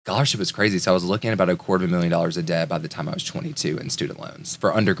Scholarship was crazy. So I was looking at about $250,000 of debt by the time I was 22 in student loans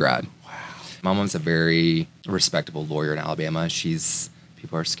for undergrad. Wow. My mom's a very respectable lawyer in Alabama.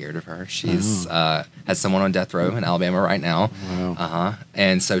 People are scared of her. She's has someone on death row in Alabama right now. Wow.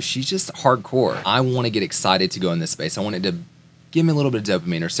 And so she's just hardcore. I want to get excited to go in this space. I want it to give me a little bit of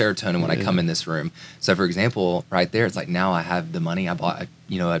dopamine or serotonin when I come in this room. So for example, right there, it's like now I have the money. I bought a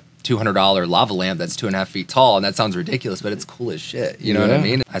 $200 lava lamp that's 2.5 feet tall, and that sounds ridiculous, but it's cool as shit. You know what I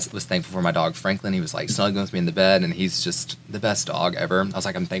mean? I was thankful for my dog Franklin. He was like snuggling with me in the bed, and he's just the best dog ever. I was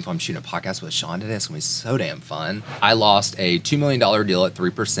like, I'm thankful I'm shooting a podcast with Sean today. It's gonna be so damn fun. I lost a $2 million deal at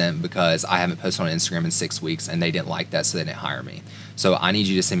 3% because I haven't posted on Instagram in 6 weeks, and they didn't like that, so they didn't hire me. So I need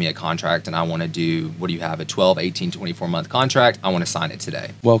you to send me a contract, and I want to do, what do you have, a 12, 18, 24-month contract? I want to sign it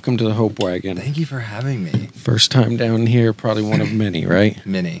today. Welcome to the Hope Wagon. Thank you for having me. First time down here, probably one of many, right?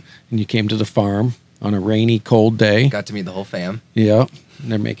 Many. And you came to the farm on a rainy, cold day. Got to meet the whole fam. Yeah.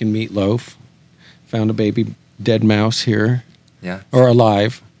 And they're making meatloaf. Found a baby dead mouse here. Yeah. Or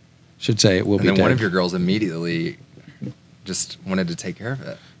alive, should say. It will be dead. And then one of your girls immediately just wanted to take care of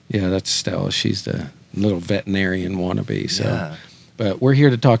it. Yeah, that's Stella. She's the little veterinarian wannabe. So. Yeah. But we're here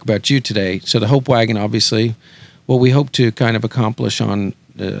to talk about you today. So the Hope Wagon, obviously, what we hope to kind of accomplish on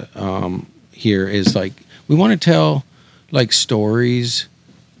the here is like we want to tell like stories.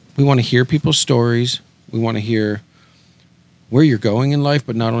 We want to hear people's stories. We want to hear where you're going in life,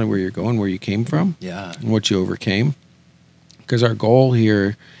 but not only where you're going, where you came from, and what you overcame. Because our goal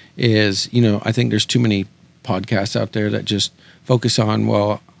here is, I think there's too many podcasts out there that just focus on,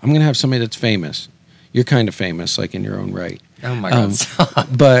 well, I'm going to have somebody that's famous. You're kind of famous, like in your own right. Oh my God.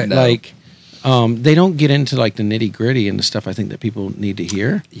 But No. they don't get into like the nitty gritty and the stuff I think that people need to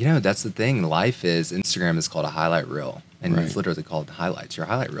hear. That's the thing. Life is, Instagram is called a highlight reel, and Right. it's literally called highlights, your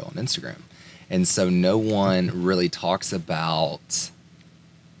highlight reel on Instagram. And so no one really talks about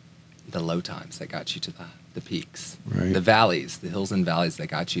the low times that got you to the peaks, Right. the valleys, the hills and valleys that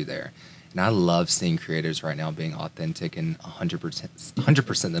got you there. And I love seeing creators right now being authentic and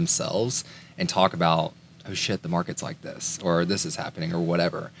 100% themselves and talk about, oh shit, the market's like this, or this is happening, or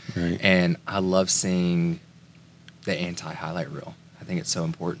whatever. Right. And I love seeing the anti-highlight reel. I think it's so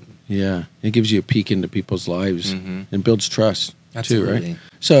important. Yeah. It gives you a peek into people's lives and builds trust too, right? Absolutely.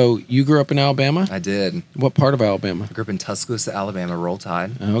 So you grew up in Alabama? I did. What part of Alabama? I grew up in Tuscaloosa, Alabama, Roll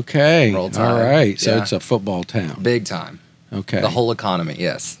Tide. Okay. Roll Tide. All right. So Yeah. it's a football town. Big time. Okay. The whole economy,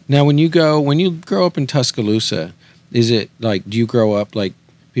 yes. Now, when you grow up in Tuscaloosa, is it like, do you grow up like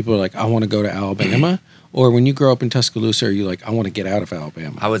people are like, I want to go to Alabama? Or when you grow up in Tuscaloosa, are you like, I want to get out of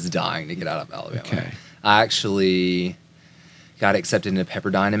Alabama? I was dying to get out of Alabama. Okay. I actually got accepted into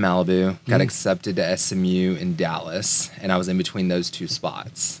Pepperdine in Malibu, got accepted to SMU in Dallas, and I was in between those two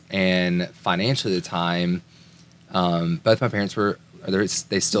spots. And financially at the time, both my parents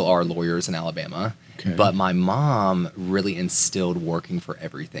they still are lawyers in Alabama. Okay. But my mom really instilled working for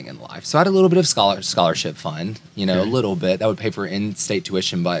everything in life. So I had a little bit of scholarship fund, a little bit. That would pay for in-state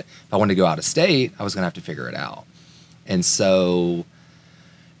tuition. But if I wanted to go out of state, I was going to have to figure it out. And so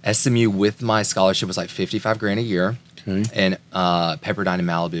SMU with my scholarship was like $55,000 a year. Okay. And Pepperdine in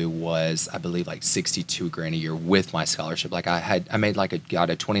Malibu was, I believe, like $62,000 a year with my scholarship. Like got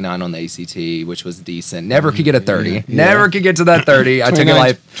a 29 on the ACT, which was decent. Never could get a 30. Yeah. Never could get to that 30. I took it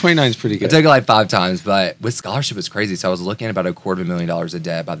like 29's pretty good. I took it like 5 times, but with scholarship it was crazy. So I was looking at about $250,000 of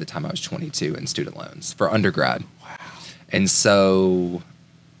debt by the time I was 22 in student loans for undergrad. Wow. And so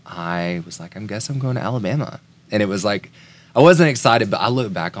I was like, I guess I'm going to Alabama. And it was like, I wasn't excited, but I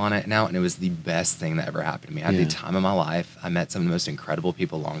look back on it now, and it was the best thing that ever happened to me. I had the time of my life. I met some of the most incredible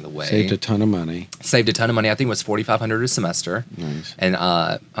people along the way. Saved a ton of money. Saved a ton of money. I think it was $4,500 a semester. Nice. And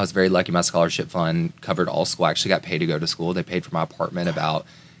I was very lucky. My scholarship fund covered all school. I actually got paid to go to school. They paid for my apartment about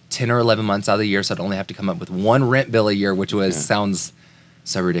 10 or 11 months out of the year, so I'd only have to come up with one rent bill a year, which sounds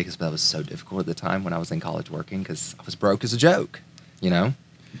so ridiculous, but that was so difficult at the time when I was in college working because I was broke as a joke,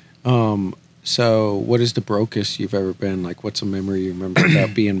 So what is the brokest you've ever been? Like, what's a memory you remember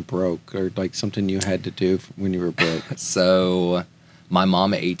about being broke, or like something you had to do when you were broke? So my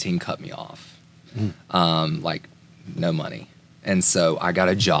mom at 18 cut me off. Like, no money. And so I got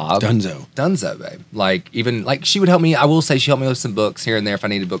a job. Dunzo, babe. Like, she would help me. I will say she helped me with some books here and there if I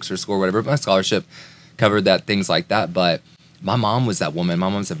needed books for school or whatever. But my scholarship covered that, things like that. But my mom was that woman. My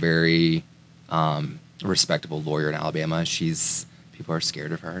mom's a very respectable lawyer in Alabama. People are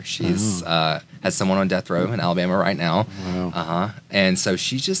scared of her. She's has someone on death row in Alabama right now. Wow. And so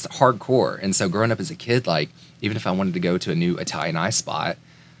she's just hardcore. And so growing up as a kid, like, even if I wanted to go to a new Italian ice spot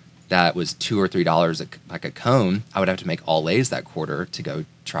that was $2 or $3 like a cone, I would have to make all A's that quarter to go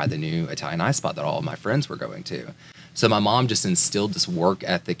try the new Italian ice spot that all of my friends were going to. So my mom just instilled this work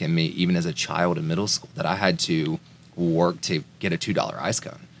ethic in me, even as a child in middle school, that I had to work to get a $2 ice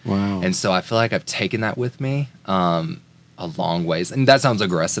cone. Wow. And so I feel like I've taken that with me a long ways. And that sounds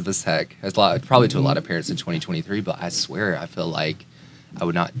aggressive as heck. It's probably to a lot of parents in 2023, but I swear I feel like I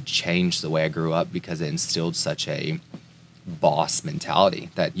would not change the way I grew up because it instilled such a boss mentality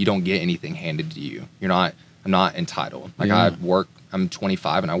that you don't get anything handed to you. I'm not entitled. Like I'm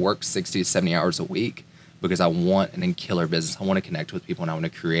 25 and I work 60 to 70 hours a week because I want an killer business. I want to connect with people and I want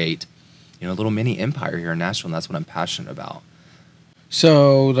to create, a little mini empire here in Nashville. And that's what I'm passionate about.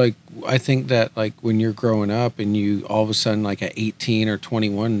 So, like, I think that, like, when you're growing up and you all of a sudden, like, at 18 or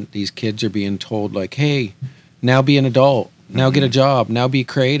 21, these kids are being told, like, hey, now be an adult, now get a job, now be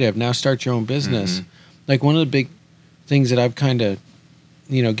creative, now start your own business. Like, one of the big things that I've kind of,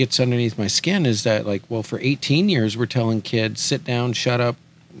 gets underneath my skin is that, like, well, for 18 years, we're telling kids, sit down, shut up,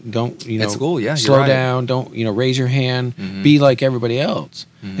 don't, at school, slow down, don't, raise your hand, be like everybody else.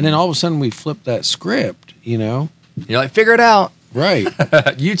 And then all of a sudden we flip that script, You're like, figure it out. Right.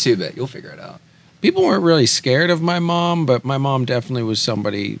 YouTube it. You'll figure it out. People weren't really scared of my mom, but my mom definitely was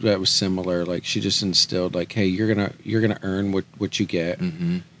somebody that was similar. Like, she just instilled, like, hey, you're gonna earn what you get.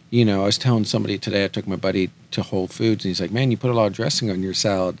 I was telling somebody today, I took my buddy to Whole Foods, and he's like, man, you put a lot of dressing on your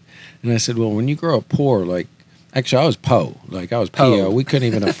salad. And I said, well, when you grow up poor, like, actually, I was PO. Like, I was PO. We couldn't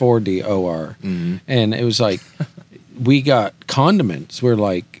even afford the OR. And it was like, we got condiments. We're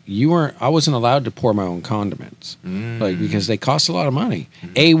like, I wasn't allowed to pour my own condiments. Like, because they cost a lot of money.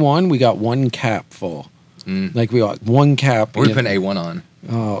 A1, we got one cap full. Like, we got one cap. What are you putting A1 on?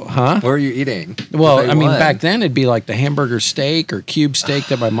 Oh, huh? What are you eating? Well, I mean, back then it'd be like the hamburger steak or cube steak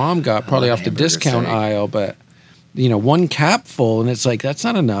that my mom got, probably off the discount aisle, but one cap full, and it's like, that's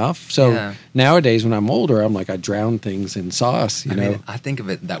not enough. So nowadays, when I'm older, I'm like, I drown things in sauce, I mean, I think of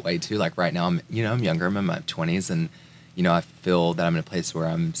it that way too. Like right now, I'm younger, I'm in my 20s, and I feel that I'm in a place where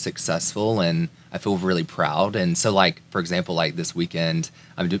I'm successful and I feel really proud. And so, like, for example, like this weekend,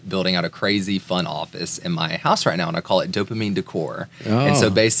 I'm building out a crazy fun office in my house right now, and I call it Dopamine Decor. And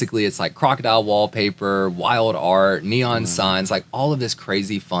so basically it's like crocodile wallpaper, wild art, neon signs, like all of this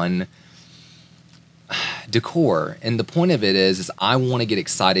crazy fun decor. And the point of it is I want to get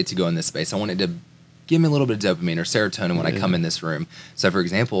excited to go in this space. I want it to give me a little bit of dopamine or serotonin when I come in this room. So, for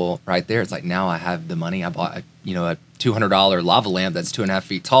example, right there, it's like now I have the money. I bought a $200 lava lamp that's 2.5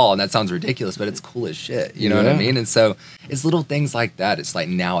 feet tall, and that sounds ridiculous, but it's cool as shit. You know what I mean? And so it's little things like that. It's like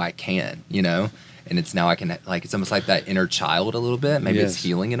now I can, and it's now I can, like, it's almost like that inner child a little bit. Maybe it's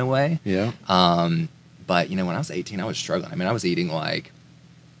healing in a way. Yeah. But when I was 18, I was struggling. I mean, I was eating like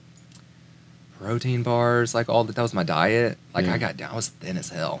protein bars, like that was my diet. Like I got down, I was thin as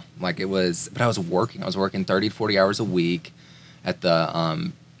hell. Like it was, but I was working 30 to 40 hours a week at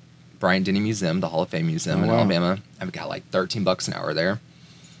the Bryant Denny Museum, the Hall of Fame Museum in Alabama. I got like $13 an hour there.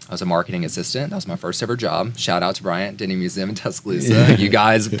 I was a marketing assistant. That was my first ever job. Shout out to Bryant Denny Museum in Tuscaloosa. You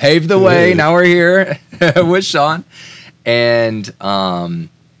guys paved the way. Now we're here with Sean. And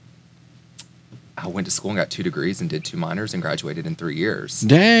I went to school and got 2 degrees and did 2 minors and graduated in 3 years.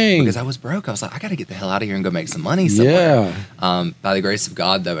 Dang. Because I was broke. I was like, I got to get the hell out of here and go make some money somewhere. Yeah. By the grace of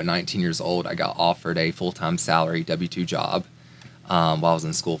God, though, at 19 years old, I got offered a full-time salary W-2 job while I was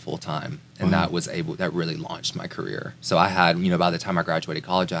in school full-time. And that really launched my career. So I had, by the time I graduated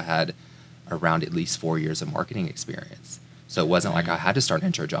college, I had around at least 4 years of marketing experience. So it wasn't like I had to start an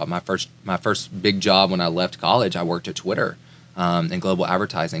intro job. My first big job when I left college, I worked at Twitter. In global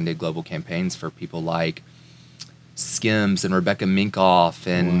advertising, did global campaigns for people like Skims and Rebecca Minkoff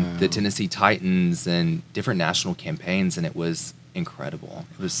and the Tennessee Titans and different national campaigns, and it was incredible.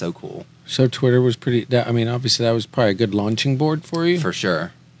 It was so cool. So Twitter was obviously that was probably a good launching board for you? For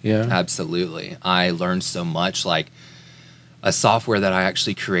sure. Yeah. Absolutely. I learned so much, like a software that I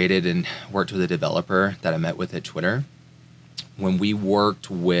actually created and worked with a developer that I met with at Twitter. When we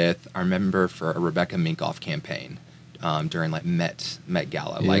worked with, I remember for a Rebecca Minkoff campaign, during like Met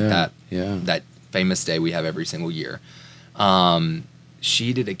Gala, like that famous day we have every single year.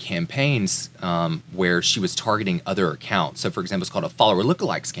 She did a campaign where she was targeting other accounts. So, for example, it's called a follower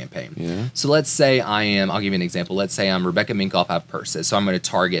lookalikes campaign. Yeah. So let's say I'll give you an example. Let's say I'm Rebecca Minkoff, I have purses. So I'm going to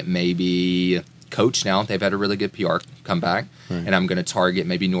target maybe Coach now. They've had a really good PR comeback. Right. And I'm going to target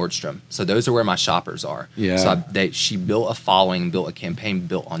maybe Nordstrom. So those are where my shoppers are. Yeah. So she built a following, built a campaign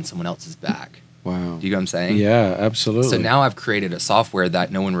built on someone else's back. Wow. Do you get what I'm saying? Yeah, absolutely. So now I've created a software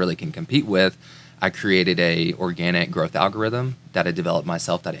that no one really can compete with. I created a organic growth algorithm that I developed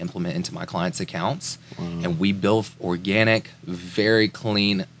myself that I implement into my clients' accounts. Wow. And we build organic, very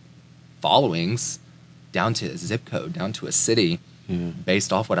clean followings down to a zip code, down to a city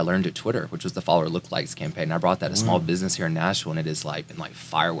based off what I learned at Twitter, which was the follower lookalikes campaign. And I brought that to small business here in Nashville, and it is like been like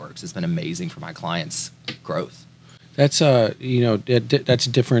fireworks. It's been amazing for my clients' growth. That's that's a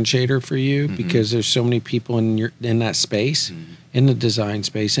differentiator for you because there's so many people in that space, in the design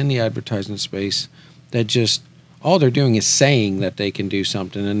space, in the advertising space, that just all they're doing is saying that they can do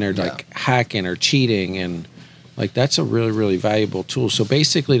something, and they're like hacking or cheating, and like that's a really, really valuable tool. So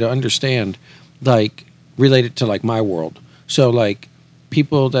basically, to understand, like, relate it to like my world. So like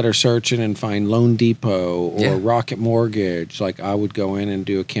people that are searching and find Loan Depot or Rocket Mortgage, like I would go in and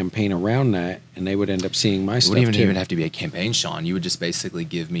do a campaign around that, and they would end up seeing my stuff. It wouldn't even have to be a campaign, Sean. You would just basically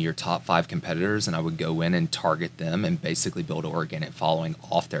give me your top 5 competitors, and I would go in and target them and basically build an organic following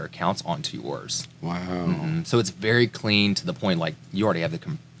off their accounts onto yours. Wow. So it's very clean to the point, like you already have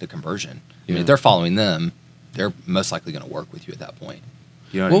the conversion. I mean, if they're following them, they're most likely going to work with you at that point.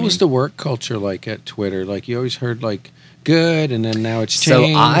 You know what was the work culture like at Twitter? Like you always heard like good, and then now it's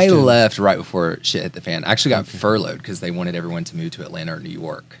changed. So I left right before shit hit the fan. I actually got furloughed because they wanted everyone to move to Atlanta or New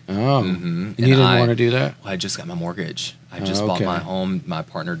York. Oh, and you didn't want to do that? Well, I just got my mortgage. I just bought my home. My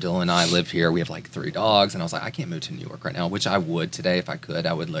partner Dylan and I live here. We have like 3 dogs, and I was like, I can't move to New York right now, which I would today if I could.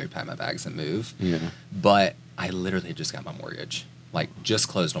 I would literally pack my bags and move. Yeah. But I literally just got my mortgage. Like just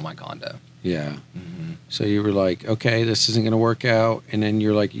closed on my condo. Yeah. So you were like, okay, this isn't going to work out, and then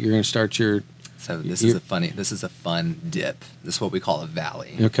you're like, you're going to start your. So this is a fun dip. This is what we call a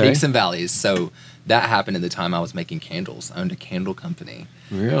valley. Okay. Peaks and valleys. So that happened at the time I was making candles. I owned a candle company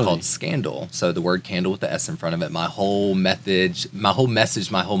called Scandal. So the word candle with the S in front of it. My whole message, my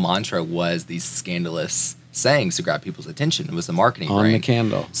whole mantra was these scandalous sayings to grab people's attention. It was the marketing on brain. The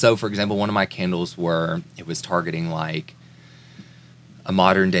candle. So for example, one of my candles it was targeting like a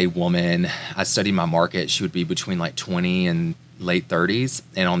modern day woman. I studied my market. She would be between like 20 and late 30s,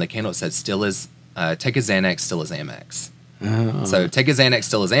 and on the candle it said still is take a Xanax, still is Amex. So take a Xanax,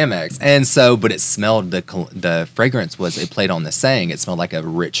 still is Amex. And so, but it smelled, the fragrance it played on the saying, it smelled like a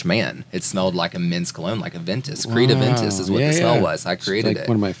rich man. It smelled like a men's cologne, like a Ventus. Creed Ventus is what the smell was. I created it.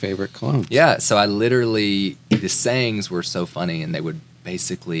 One of my favorite colognes. Yeah, so I literally, the sayings were so funny, and they would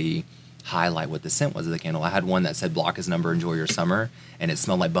basically highlight what the scent was of the candle. I had one that said block his number, enjoy your summer, and it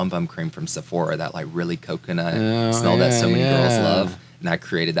smelled like Bum Bum Cream from Sephora, that like really coconut smell that so many girls love. And I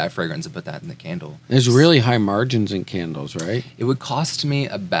created that fragrance and put that in the candle. There's really high margins in candles, right? It would cost me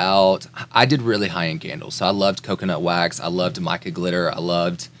I did really high-end candles. So I loved coconut wax. I loved mica glitter. I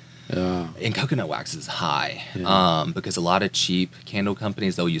loved, and coconut wax is high because a lot of cheap candle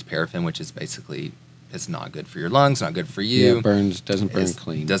companies, they'll use paraffin, which is basically, it's not good for your lungs, not good for you. Yeah, doesn't burn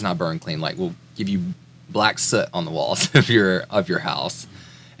clean. Does not burn clean. Like, will give you black soot on the walls of your house.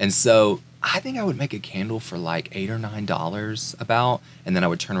 And so I think I would make a candle for like $8 or $9 about, and then I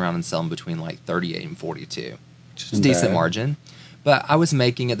would turn around and sell them between like $38 and $42. Just a decent margin. But I was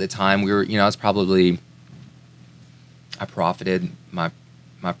making at the time, I profited my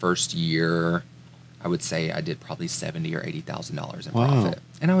first year. I would say I did probably $70,000 or $80,000 in profit.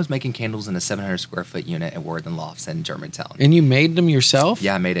 And I was making candles in a 700 square foot unit at Worthen Lofts in Germantown. And you made them yourself?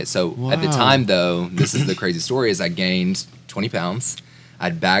 Yeah, I made it. So at the time, though, this is the crazy story, is I gained 20 pounds. I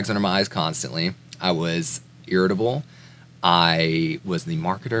had bags under my eyes constantly. I was irritable. I was the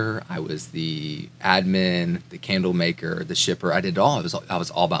marketer. I was the admin, the candle maker, the shipper. I did it all. I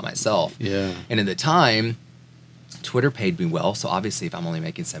was all by myself. Yeah. And at the time, Twitter paid me well, so obviously if I'm only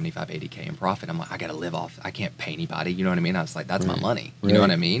making 75, 80K in profit, I'm like, I got to live off. I can't pay anybody, you know what I mean? I was like, that's my money, you know what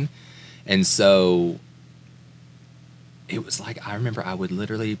I mean? And so it was like, I remember I would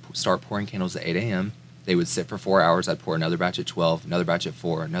literally start pouring candles at 8 a.m. They would sit for 4 hours. I'd pour another batch at 12, another batch at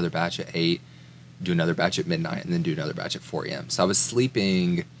 4, another batch at 8, do another batch at midnight, and then do another batch at 4 a.m. So I was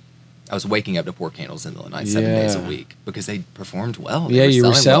waking up to pour candles in the middle of the night 7 days a week because they performed well. You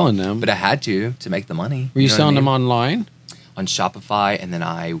were selling them. But I had to make the money. Were you selling them online? On Shopify, and then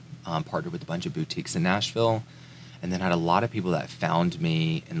I partnered with a bunch of boutiques in Nashville, and then I had a lot of people that found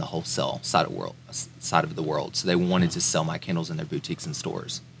me in the wholesale side of the world. So they wanted to sell my candles in their boutiques and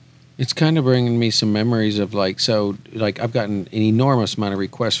stores. It's kind of bringing me some memories of I've gotten an enormous amount of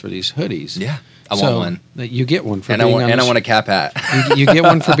requests for these hoodies. Yeah. I want one. You get one for being on the show. And I want a cap hat. You get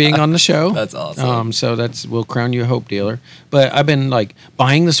one for being on the show. That's awesome. So we'll crown you a Hope dealer. But I've been like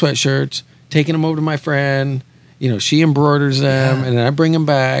buying the sweatshirts, taking them over to my friend. You know, she embroiders them, and then I bring them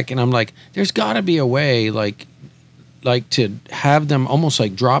back. And I'm like, there's got to be a way, like to have them almost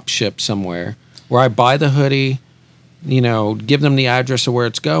like drop ship somewhere, where I buy the hoodie, give them the address of where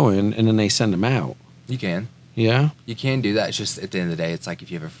it's going, and then they send them out. You can. Yeah? You can do that. It's just at the end of the day, it's like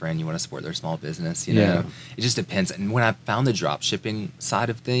if you have a friend, you want to support their small business, you know? It just depends. And when I found the drop shipping side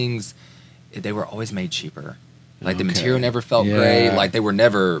of things, they were always made cheaper. Like the Okay. material never felt Yeah. great. Like they were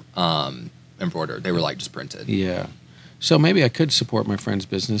never embroidered. They were like just printed. Yeah. So maybe I could support my friend's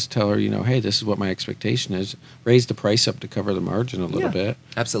business, tell her, hey, this is what my expectation is, raise the price up to cover the margin a little bit.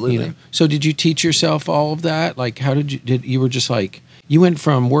 Absolutely. So did you teach yourself all of that? Like, how you were just like, you went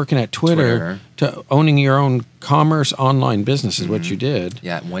from working at Twitter to owning your own commerce online business is what you did.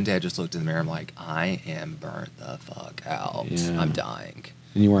 Yeah. One day I just looked in the mirror. I'm like, I am burnt the fuck out. Yeah. I'm dying.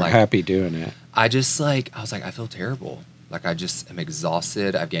 And you weren't Like, happy doing it. I was like, I feel terrible. Like I just am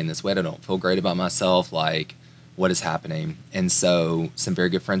exhausted. I've gained this weight. I don't feel great about myself. Like, what is happening? And so some very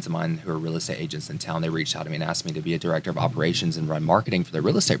good friends of mine who are real estate agents in town, they reached out to me and asked me to be a director of operations and run marketing for their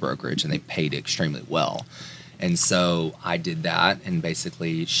real estate brokerage, and they paid extremely well. And so I did that and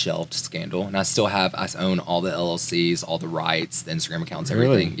basically shelved Scandal. And I own all the LLCs, all the rights, the Instagram accounts,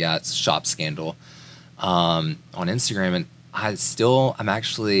 everything. Really? Yeah, it's Shop Scandal on Instagram. And I'm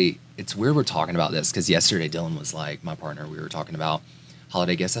actually, it's weird we're talking about this because yesterday Dylan was like, my partner, we were talking about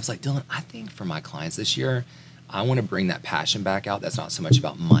holiday gifts. I was like, Dylan, I think for my clients this year, I want to bring that passion back out. That's not so much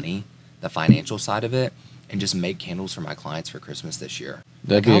about money, the financial side of it, and just make candles for my clients for Christmas this year.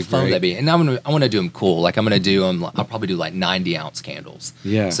 That'd Like, be how fun would that be? And I want to do them cool. Like I'm going to do them. I'll probably do like 90-ounce candles.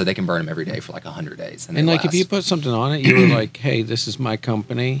 Yeah. So they can burn them every day for like 100 days. And like if you put something on it, you were like, hey, this is my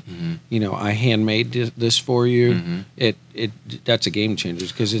company. I handmade this for you. That's a game changer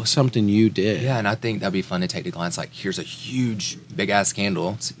because it's something you did. Yeah, and I think that'd be fun to take to clients. Like, here's a huge, big ass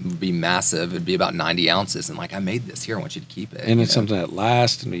candle. It would be massive. It'd be about 90 ounces. And like, I made this here. I want you to keep it. And it's something that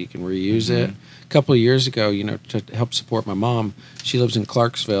lasts and you can reuse it. A couple of years ago, to help support my mom, she lives in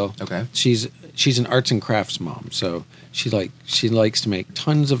Clarksville. Okay. She's an arts and crafts mom, so she likes to make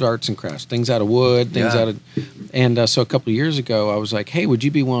tons of arts and crafts, things out of wood, so a couple of years ago, I was like, hey, would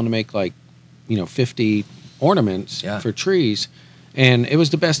you be willing to make 50 ornaments for trees? And it was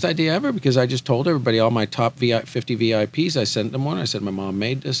the best idea ever because I just told everybody, all my top 50 VIPs, I sent them one. I said, my mom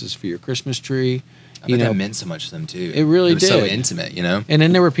made this is for your Christmas tree. I bet that meant so much to them too. It really did. It was so intimate, And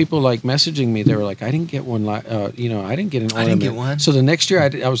then there were people messaging me. They were like, I didn't get one. I didn't get an ornament. I didn't get one. So the next year,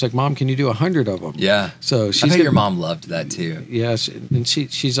 I was like, Mom, can you do 100 of them? Yeah. So I bet your mom loved that too. Yes, and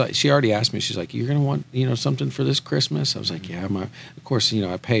she's like, she already asked me. She's like, you're gonna want something for this Christmas? I was like, yeah. Of course,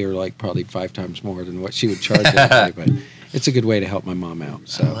 I pay her probably 5 times more than what she would charge everybody, but it's a good way to help my mom out.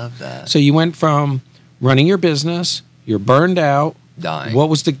 So I love that. So you went from running your business, you're burned out. Dying. What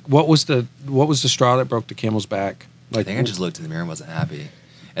was the straw that broke the camel's back? I think I just looked in the mirror and wasn't happy.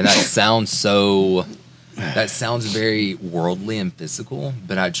 And that sounds very worldly and physical,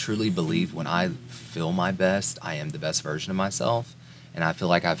 but I truly believe when I feel my best, I am the best version of myself. And I feel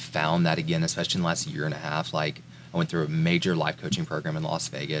like I've found that again, especially in the last year and a half. Like I went through a major life coaching program in Las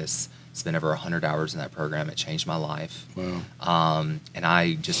Vegas, spent over 100 hours in that program. It changed my life. Wow. And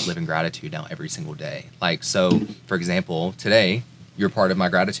I just live in gratitude now every single day. Like, so for example, today, you're part of my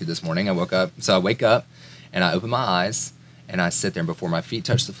gratitude this morning. I wake up and I open my eyes and I sit there, and before my feet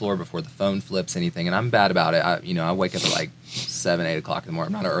touch the floor, before the phone flips, anything, and I'm bad about it. I wake up at 7, 8 o'clock in the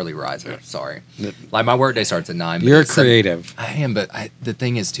morning. I'm not an early riser. Sorry. Like my work day starts at 9. You're creative. I am, but the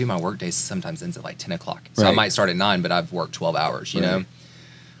thing is too, my work day sometimes ends at 10 o'clock. So I might start at 9, but I've worked 12 hours, you know?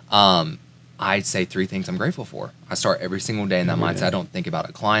 I say 3 things I'm grateful for. I start every single day in that mindset. I don't think about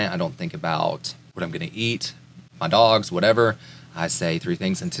a client. I don't think about what I'm going to eat, my dogs, whatever. I say 3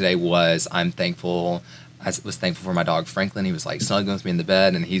 things, and today was I'm thankful. I was thankful for my dog Franklin. He was snuggling with me in the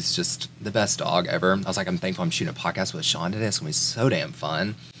bed, and he's just the best dog ever. I was like, I'm thankful I'm shooting a podcast with Sean today. It's going to be so damn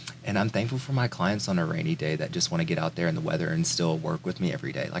fun. And I'm thankful for my clients on a rainy day that just want to get out there in the weather and still work with me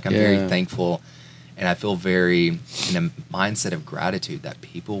every day. I'm very thankful, and I feel very in a mindset of gratitude that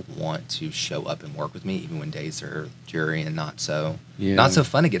people want to show up and work with me even when days are dreary and not so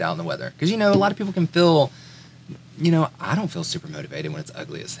fun to get out in the weather. Because, a lot of people can feel... I don't feel super motivated when it's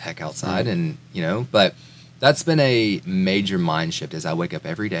ugly as heck outside, and but that's been a major mind shift as I wake up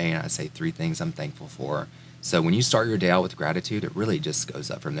every day and I say 3 things I'm thankful for. So when you start your day out with gratitude, it really just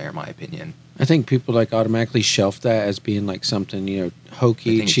goes up from there, in my opinion. I think people automatically shelf that as being something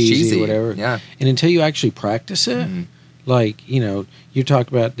hokey, cheesy, whatever. Yeah. And until you actually practice it, you talk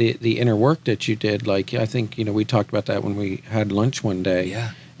about the inner work that you did. I think we talked about that when we had lunch one day.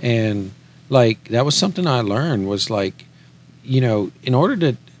 Yeah. And that was something I learned was in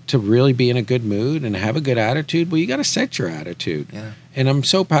order to really be in a good mood and have a good attitude, well, you got to set your attitude. Yeah. And I'm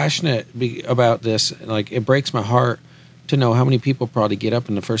so passionate about this. It breaks my heart to know how many people probably get up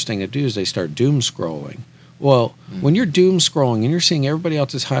and the first thing they do is they start doom scrolling. Well, when you're doom scrolling and you're seeing everybody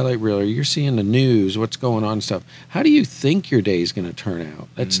else's highlight reel, or you're seeing the news, what's going on and stuff, how do you think your day is going to turn out?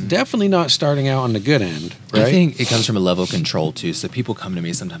 That's definitely not starting out on the good end, right? I think it comes from a level of control too. So people come to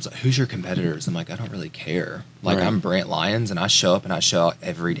me sometimes like, "Who's your competitors?" I'm like, "I don't really care. Like Right. I'm Brant Lyons, and I show up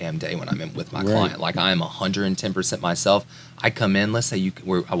every damn day when I'm in with my client. Like I am 110% myself. I come in. Let's say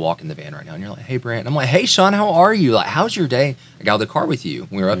I walk in the van right now, and you're like, "Hey, Brant." And I'm like, "Hey, Sean, how are you? Like, how's your day?" I got out of the car with you.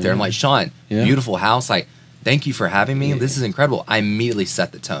 We were up there. I'm like, "Sean, beautiful house. Like, thank you for having me. This is incredible." I immediately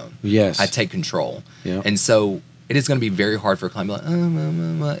set the tone. Yes. I take control. Yeah. And so it is going to be very hard for a client to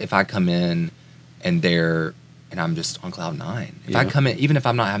be like, if I come in and I'm just on cloud nine. If I come in, even if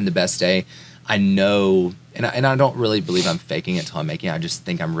I'm not having the best day, I know, and I don't really believe I'm faking it till I'm making it. I just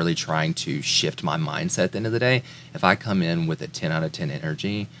think I'm really trying to shift my mindset at the end of the day. If I come in with a 10 out of 10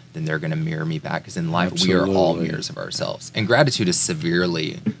 energy, then they're going to mirror me back, because in life, we are all mirrors of ourselves. And gratitude is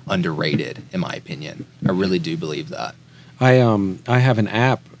severely underrated, in my opinion. I really do believe that. I have an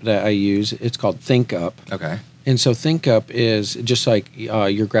app that I use. It's called Think Up. Okay. And so Think Up is just like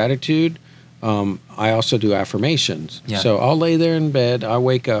your gratitude. I also do affirmations. Yeah. So I'll lay there in bed, I'll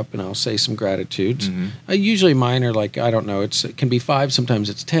wake up, and I'll say some gratitudes. Usually mine are like, I don't know, it can be 5, sometimes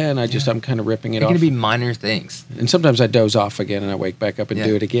it's 10. I'm kind of ripping it off. It can be minor things. And sometimes I doze off again and I wake back up and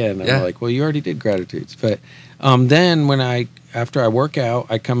do it again. I'm like, well, you already did gratitudes. But then after I work out,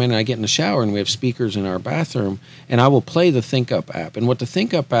 I come in and I get in the shower, and we have speakers in our bathroom, and I will play the Think Up app. And what the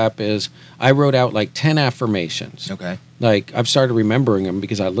Think Up app is, I wrote out like 10 affirmations. Okay. Like, I've started remembering them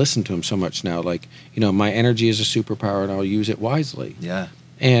because I listen to them so much now. Like, my energy is a superpower, and I'll use it wisely. Yeah.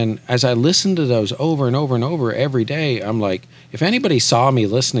 And as I listen to those over and over and over every day, I'm like, if anybody saw me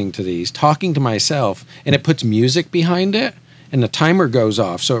listening to these, talking to myself, and it puts music behind it, and the timer goes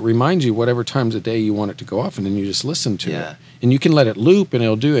off, so it reminds you whatever times of day you want it to go off, and then you just listen to it. And you can let it loop, and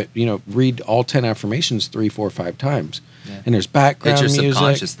it'll do it, read all 10 affirmations 3, 4, 5 times. Yeah. And there's background music. It's your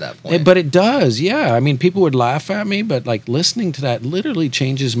subconscious music. at that point. But it does, yeah. I mean, people would laugh at me, but like listening to that literally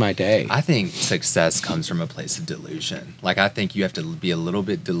changes my day. I think success comes from a place of delusion. Like, I think you have to be a little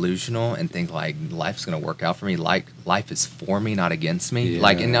bit delusional and think like life's going to work out for me. Like, life is for me, not against me. Yeah.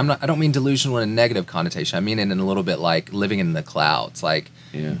 Like, and I don't mean delusional in a negative connotation. I mean it in a little bit like living in the clouds. Like,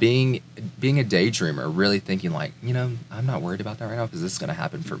 being a daydreamer, really thinking like, I'm not worried about that right now because this is going to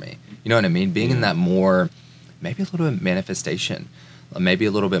happen for me. You know what I mean? Being in that more, maybe a little bit of manifestation, maybe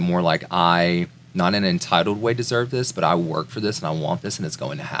a little bit more like I, not in an entitled way, deserve this, but I work for this and I want this and it's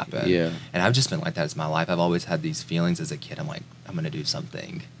going to happen. Yeah. And I've just been like that as my life. I've always had these feelings as a kid. I'm like, I'm going to do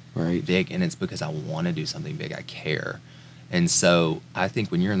something big, and it's because I want to do something big. I care. And so I think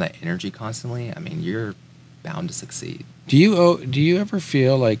when you're in that energy constantly, I mean, you're bound to succeed. Do you ever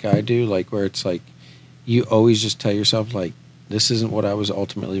feel like I do, like where it's like you always just tell yourself like, this isn't what I was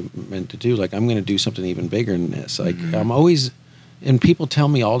ultimately meant to do. Like, I'm going to do something even bigger than this. Like, I'm always, and people tell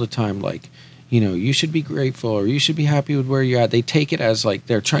me all the time, like, you should be grateful or you should be happy with where you're at. They take it as like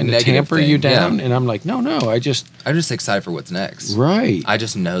they're trying to tamper you down. Yeah. And I'm like, no, I'm just excited for what's next. Right. I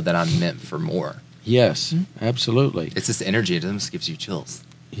just know that I'm meant for more. Yes, absolutely. It's this energy. It just gives you chills.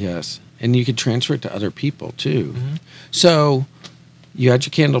 Yes. And you could transfer it to other people too. So you had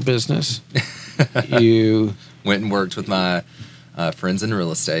your candle business. You went and worked with my friends in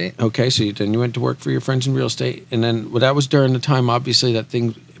real estate. Okay, so then you went to work for your friends in real estate, and then that was during the time, obviously, that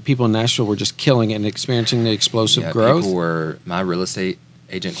people in Nashville were just killing it and experiencing the explosive growth. People were my real estate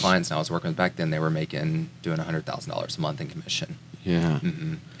agent clients, and I was working with back then. They were doing $100,000 a month in commission. Yeah,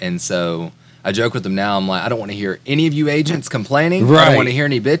 and so I joke with them now. I'm like, I don't want to hear any of you agents complaining. Right. I don't want to hear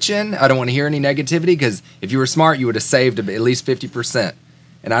any bitching. I don't want to hear any negativity, because if you were smart, you would have saved at least 50%.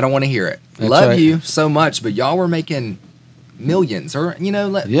 And I don't want to hear it. Love you so much, but y'all were making millions, or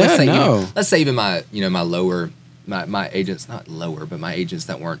let's say even my my agents, not lower, but my agents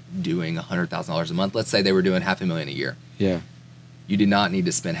that weren't doing $100,000 a month. Let's say they were doing $500,000 a year. Yeah, you did not need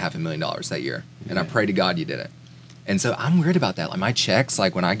to spend $500,000 that year, and I pray to God you did it. And so I'm weird about that. Like my checks,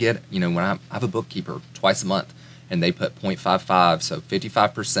 like when I get, when I have a bookkeeper twice a month, and they put 0.55, so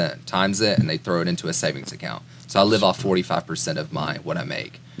 55% times it, and they throw it into a savings account. So I live off 45% of what I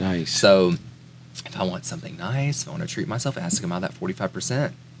make. Nice. So if I want something nice, if I want to treat myself, it has to come out of that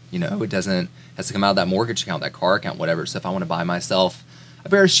 45%. It has to come out of that mortgage account, that car account, whatever. So if I want to buy myself a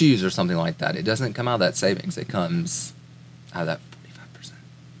pair of shoes or something like that, it doesn't come out of that savings. It comes out of that 45%.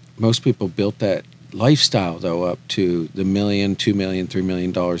 Most people built that lifestyle, though, up to the $1 million, $2 million, $3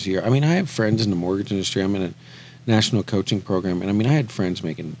 million a year. I mean, I have friends in the mortgage industry. I'm in a national coaching program, and I mean, I had friends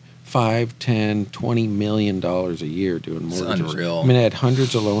making $5, $10, $20 million a year doing mortgages. It's unreal. I mean, I had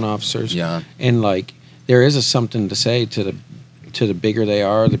hundreds of loan officers. Yeah. And like, there is something to say to the bigger they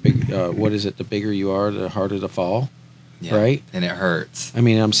are, the big what is it? The bigger you are, the harder to fall. Yeah, right? And it hurts. I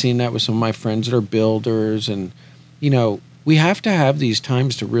mean, I'm seeing that with some of my friends that are builders, and we have to have these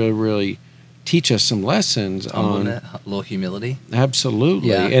times to really, really teach us some lessons on A little humility. Absolutely.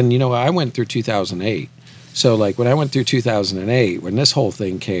 Yeah. And I went through 2008. So like when I went through 2008, when this whole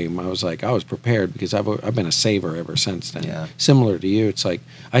thing came, I was like, I was prepared because I've been a saver ever since then. Yeah. Similar to you, it's like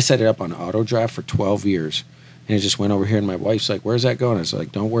I set it up on auto draft for 12 years. And it just went over here, and my wife's like, "Where's that going?" I was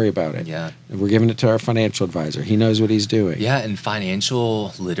like, "Don't worry about it. Yeah. We're giving it to our financial advisor. He knows what he's doing." Yeah, and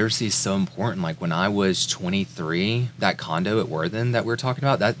financial literacy is so important. Like when I was 23, that condo at Worthen that we were talking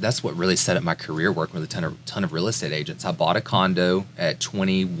about, that's what really set up my career working with a ton of real estate agents. I bought a condo at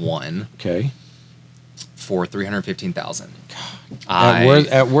 21. Okay. For $315,000.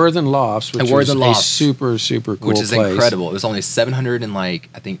 At Worthen Lofts, which is a super, super cool which is place. incredible. It was only 700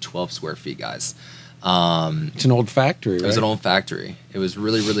 and 12 square feet, guys. It's an old factory, right? It was an old factory. It was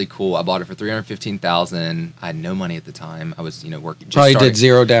really, really cool. I bought it for $315,000. I had no money at the time. I was, working. Probably did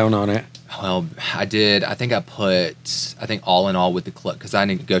zero down on it. Well, I did. I think all in all with the because I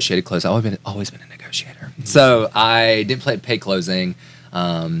negotiated close. I've always been a negotiator. Mm-hmm. So I didn't pay closing,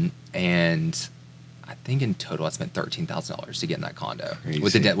 and I think in total I spent $13,000 to get in that condo. Crazy.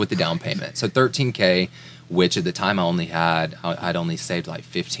 with the down payment. So $13K, which at the time I'd only saved like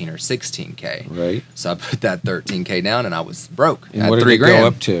 $15 or $16K. Right. So I put that $13K down and I was broke. And what did it go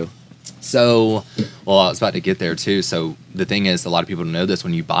up to? So, well, I was about to get there too. So the thing is, a lot of people don't know this.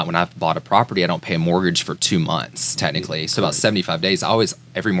 When I bought a property, I don't pay a mortgage for 2 months technically. So about 75 days.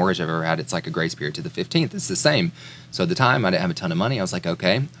 Every mortgage I've ever had, it's like a grace period to the 15th. It's the same. So at the time, I didn't have a ton of money. I was like,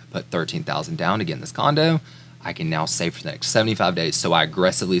 okay, I put $13,000 down to get in this condo. I can now save for the next 75 days. So I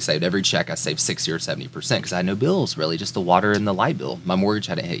aggressively saved every check. I saved 60 or 70% because I had no bills really, just the water and the light bill. My mortgage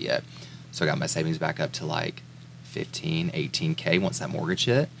hadn't hit yet. So I got my savings back up to like 15, 18K once that mortgage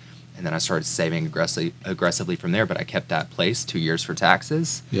hit. And then I started saving aggressively from there. But I kept that place 2 years for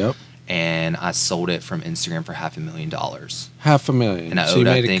taxes. Yep. And I sold it from Instagram for $500,000. $500,000. And I owed,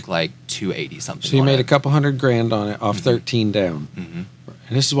 I think, like $280 something. So you made a couple $100,000 on it off 13 down. Mm-hmm.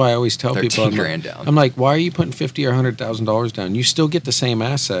 And this is why I always tell people, down. I'm like, why are you putting $50,000 or $100,000 down? You still get the same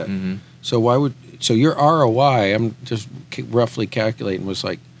asset. Mm-hmm. So your ROI, I'm just roughly calculating, was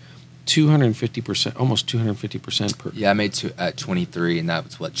like 250%, almost 250% per. Yeah, I made at 23, and that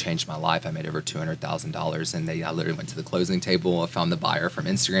was what changed my life. I made over $200,000, and I literally went to the closing table. I found the buyer from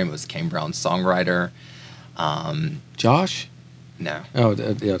Instagram. It was Kane Brown's songwriter. Josh? No. Oh,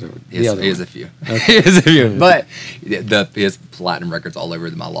 the other. He has a few. Okay. He has a few. But he has platinum records all over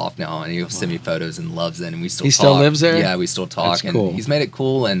my loft now, and he'll send me photos and loves it, and we still talk. He still lives there? Yeah, we still talk. That's and cool. He's made it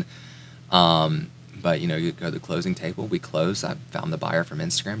cool, and but you go to the closing table, we close. I found the buyer from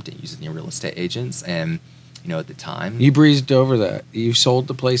Instagram, didn't use any real estate agents, and at the time you breezed over that. You sold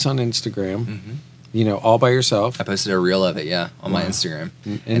the place on Instagram. Mm-hmm. All by yourself. I posted a reel of it, on my Instagram,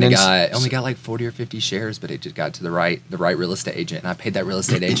 and it only got like 40 or 50 shares, but it just got to the right real estate agent, and I paid that real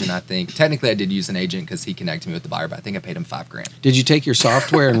estate agent. I think technically I did use an agent because he connected me with the buyer, but I think I paid him $5,000. Did you take your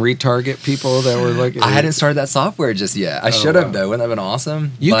software and retarget people that were like? I hadn't started that software just yet. I should have though. Wouldn't that have been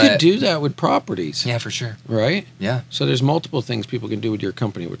awesome? You could do that with properties. Yeah, for sure. Right? Yeah. So there's multiple things people can do with your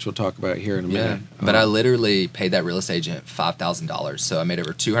company, which we'll talk about here in a minute. But I literally paid that real estate agent $5,000, so I made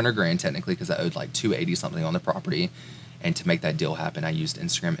over $200,000 technically because I owed like $280 something on the property, and to make that deal happen I used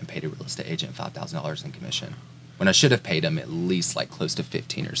Instagram and paid a real estate agent $5,000 in commission when I should have paid him at least like close to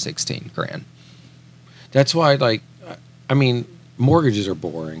 15 or 16 grand. That's why mortgages are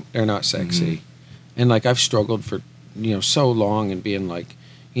boring, they're not sexy. Mm-hmm. And I've struggled for so long and being like,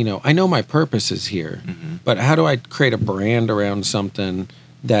 I know my purpose is here, but how do I create a brand around something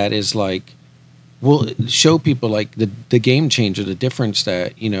that is like will show people like the game changer, the difference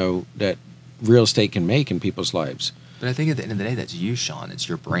that that real estate can make in people's lives. But I think at the end of the day, that's you, Sean. It's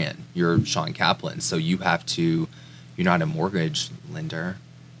your brand. You're Sean Kaplan. So you have to, you're not a mortgage lender.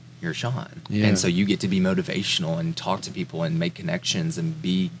 You're Sean. Yeah. And so you get to be motivational and talk to people and make connections and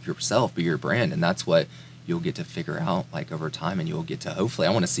be yourself, be your brand. And that's what you'll get to figure out over time. And you'll get to, hopefully,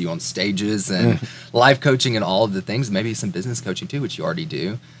 I want to see you on stages and life coaching and all of the things, maybe some business coaching too, which you already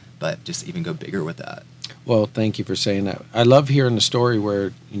do, but just even go bigger with that. Well, thank you for saying that. I love hearing the story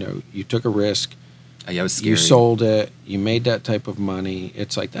where, you took a risk. Yeah, it was scary. You sold it. You made that type of money.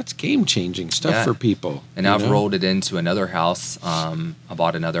 It's like, that's game-changing stuff for people. And now I've rolled it into another house. I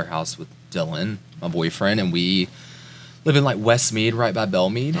bought another house with Dylan, my boyfriend, and we live in Westmead, right by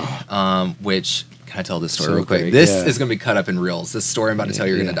Belmead, which... Can I tell this story real quick? Great. This is going to be cut up in reels. This story I'm about to tell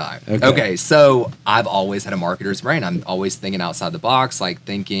you, you're going to die. Okay, so I've always had a marketer's brain. I'm always thinking outside the box,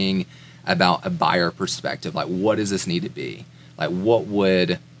 thinking about a buyer perspective. What does this need to be? What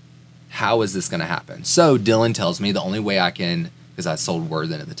would how is this going to happen? So Dylan tells me the only way I can, because I sold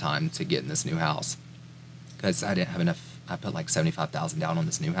Worthen at the time to get in this new house, because I didn't have enough. I put like $75,000 down on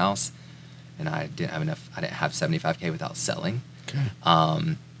this new house, and I didn't have enough. I didn't have $75K without selling.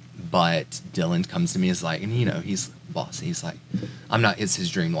 Okay. But Dylan comes to me, is like, and you know, he's boss. He's like, I'm not. It's his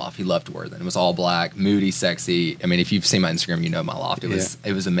dream loft. He loved Worthen. It was all black, moody, sexy. I mean, if you've seen my Instagram, you know my loft. It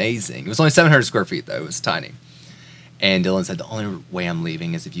was amazing. It was only 700 square feet though. It was tiny. And Dylan said, the only way I'm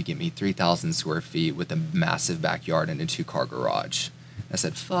leaving is if you get me 3,000 square feet with a massive backyard and a 2-car garage. I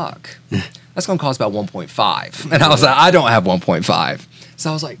said, fuck, that's going to cost about 1.5. And I was like, I don't have 1.5. So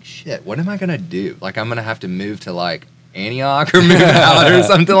I was like, shit, what am I going to do? Like, I'm going to have to move to like Antioch or move out or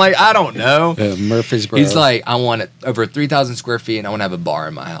something, like, I don't know. Murfreesboro. He's like, I want it over 3,000 square feet and I want to have a bar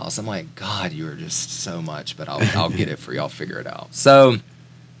in my house. I'm like, God, you are just so much, but I'll get it for you. I'll figure it out. So,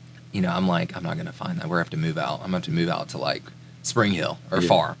 you know, I'm like, I'm not going to find that. We're going to have to move out. I'm going to have to move out to like Spring Hill or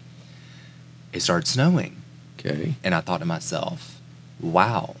far. It started snowing. Okay. And I thought to myself,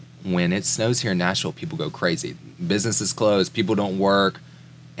 wow, when it snows here in Nashville, people go crazy. Businesses close, people don't work,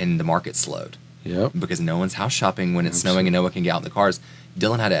 and the market slowed. Yep. Because no one's house shopping when it's snowing and no one can get out in the cars.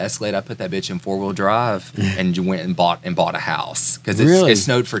 Dylan had an Escalade. I put that bitch in 4-wheel drive and went and bought a house. Because it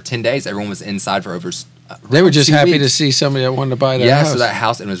snowed for 10 days. Everyone was inside for over they were just 2 happy weeks. to see somebody that wanted to buy that house. Yeah, so that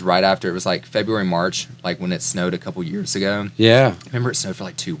house, and it was right after, it was like February, March, like when it snowed a couple years ago. Yeah. Remember it snowed for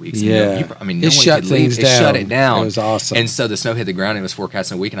like 2 weeks. Yeah. No one shut could leave. It shut it down. It was awesome. And so the snow hit the ground, and it was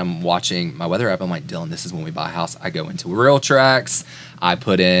forecasting a week, and I'm watching my weather app. I'm like, Dylan, this is when we buy a house. I go into Real Tracks. I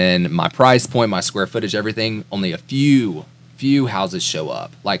put in my price point, my square footage, everything. Only a few houses show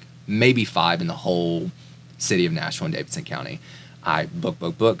up, like maybe 5 in the whole city of Nashville and Davidson County. I book,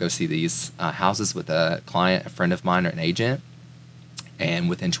 go see these houses with a client, a friend of mine, or an agent. And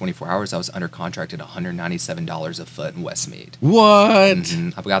within 24 hours, I was under contract at $197 a foot in Westmead. What? Mm-hmm.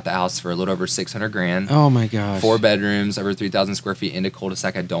 I've got the house for a little over $600,000. Oh my gosh. 4 bedrooms, over 3,000 square feet, in a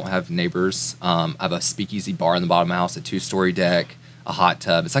cul-de-sac. I don't have neighbors. I have a speakeasy bar in the bottom of my house, a 2-story deck, a hot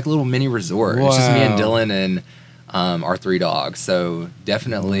tub. It's like a little mini resort. Wow. It's just me and Dylan and our 3 dogs. So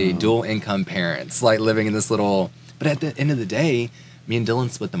definitely dual income parents, like living in this little. But at the end of the day, me and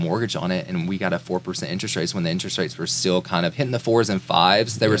Dylan split the mortgage on it, and we got a 4% interest rate. So when the interest rates were still kind of hitting the 4s and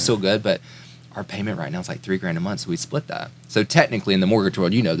 5s, they were still good. But our payment right now is like $3,000 a month, so we split that. So technically, in the mortgage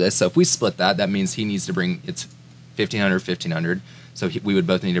world, you know this. So if we split that, that means he needs to bring it's $1,500. So we would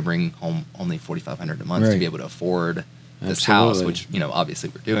both need to bring home only $4,500 a month to be able to afford this house, which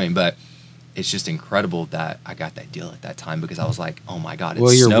obviously we're doing, but. It's just incredible that I got that deal at that time, because I was like, oh my God,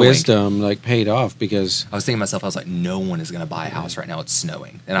 it's snowing. Well, your wisdom like paid off, because I was thinking to myself, I was like, no one is going to buy a house right now. It's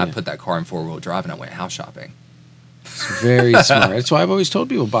snowing. And I put that car in 4-wheel drive and I went house shopping. It's very smart. That's why I've always told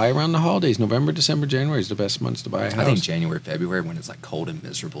people, buy around the holidays. November, December, January is the best months to buy a house. I think January, February, when it's like cold and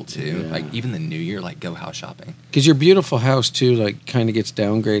miserable too. Yeah. Like even the new year, like go house shopping. Because your beautiful house too, like kind of gets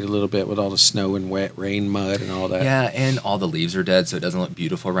downgraded a little bit with all the snow and wet, rain, mud, and all that. Yeah, and all the leaves are dead, so it doesn't look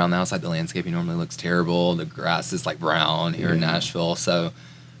beautiful around the house. Like the landscaping normally looks terrible. The grass is like brown here in Nashville. So,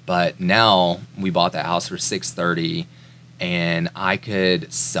 but now we bought that house for $630,000, and I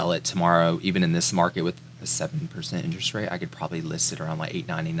could sell it tomorrow, even in this market with a 7% interest rate. I could probably list it around like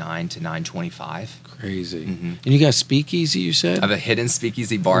 $899 to $925. Crazy. Mm-hmm. And you got speakeasy, you said? I have a hidden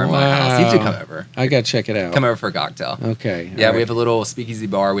speakeasy bar in my house. You have to come over. I got to check it out. Come over for a cocktail. Okay. Yeah, we have a little speakeasy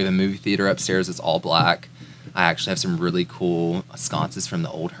bar. We have a movie theater upstairs. It's all black. I actually have some really cool sconces from the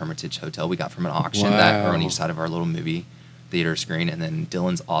old Hermitage Hotel we got from an auction that are on each side of our little movie theater screen. And then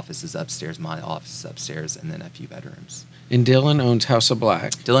Dylan's office is upstairs. My office is upstairs. And then a few bedrooms. And Dylan owns House of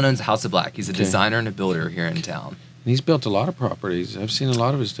Black. Dylan owns House of Black. He's a designer and a builder here in town. And he's built a lot of properties. I've seen a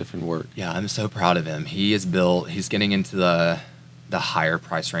lot of his different work. Yeah, I'm so proud of him. He's getting into the higher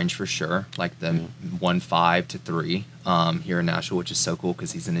price range for sure, like the 1.5 to 3 here in Nashville, which is so cool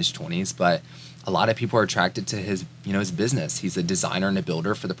because he's in his 20s. But a lot of people are attracted to his business. He's a designer and a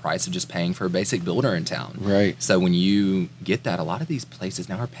builder for the price of just paying for a basic builder in town. Right. So when you get that, a lot of these places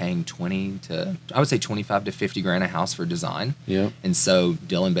now are paying 25 to 50 grand a house for design. Yeah. And so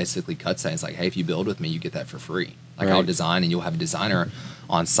Dylan basically cuts that. It's like, hey, if you build with me, you get that for free. Like I'll design, and you'll have a designer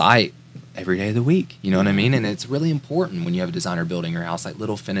on site every day of the week. You know what I mean? And it's really important when you have a designer building your house, like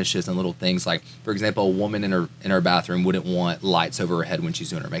little finishes and little things. Like, for example, a woman in her bathroom wouldn't want lights over her head when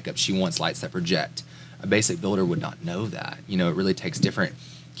she's doing her makeup. She wants lights that project. A basic builder would not know that. It really takes different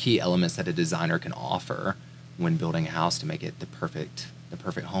key elements that a designer can offer when building a house to make it the perfect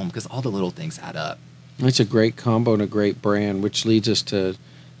home, because all the little things add up. It's a great combo and a great brand, which leads us to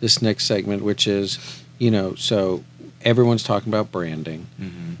this next segment, which is, so everyone's talking about branding.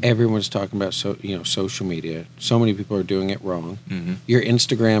 Mm-hmm. Everyone's talking about social media. So many people are doing it wrong. Mm-hmm. Your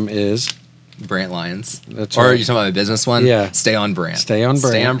Instagram is Brant Lions. That's or right. Are you talking about my business one? Yeah. Stay on Brant. Stay on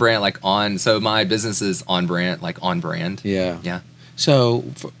Brant. Stay on Brant, like on. So my business is on Brant, like on brand. Yeah. Yeah. So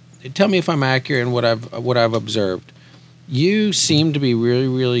tell me if I'm accurate in what I've observed. You seem to be really,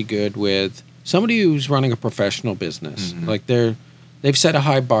 really good with somebody who's running a professional business. Mm-hmm. Like they've set a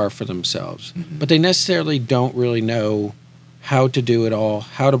high bar for themselves, Mm-hmm. but they necessarily don't really know how to do it all,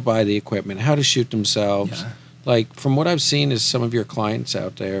 how to buy the equipment, how to shoot themselves. Yeah. Like from what I've seen is some of your clients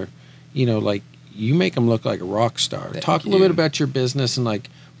out there, like you make them look like a rock star. Thank Talk a little you. bit about your business and like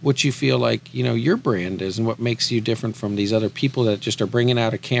what you feel like, your brand is and what makes you different from these other people that just are bringing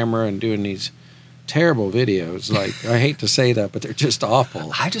out a camera and doing these terrible videos. Like, I hate to say that, but they're just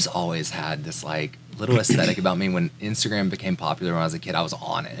awful. I just always had this like little aesthetic about me. When Instagram became popular when I was a kid, I was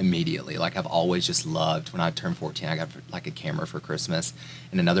on it immediately. Like I've always just loved. When I turned 14, I got like a camera for Christmas.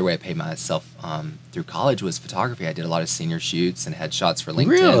 And another way I paid myself through college was photography. I did a lot of senior shoots and headshots for LinkedIn.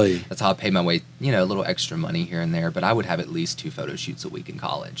 Really? That's how I paid my way. A little extra money here and there. But I would have at least 2 photo shoots a week in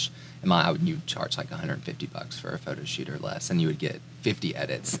college. And you'd charge like $150 for a photo shoot or less, and you would get 50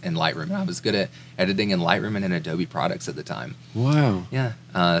 edits in Lightroom. And I was good at editing in Lightroom and in Adobe products at the time. Wow. Yeah.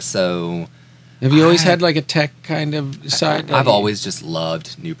 So have you always had like a tech kind of side? I've always just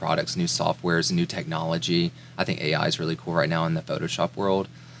loved new products, new softwares, new technology. I think AI is really cool right now in the Photoshop world.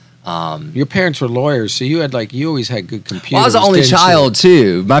 Your parents were lawyers, so you always had good computers. Well, I was the only child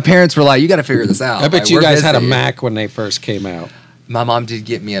too. My parents were like, "You got to figure this out." I bet like, you guys had a busy. Mac when they first came out. My mom did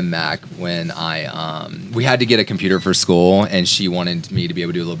get me a Mac when we had to get a computer for school, and she wanted me to be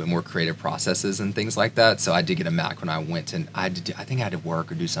able to do a little bit more creative processes and things like that. So I did get a Mac when I went, and I think I had to work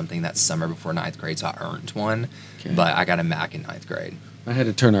or do something that summer before 9th grade, so I earned one. Okay. But I got a Mac in 9th grade. I had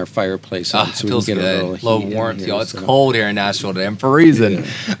to turn our fireplace on so we feels can get good. a little heat warmth, in here, y'all. It's so. cold here in Nashville today. I'm freezing.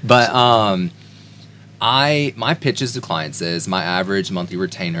 Yeah. But my pitches to clients is my average monthly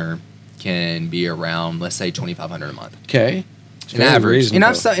retainer can be around, let's say, $2,500 a month. Okay. An average. And I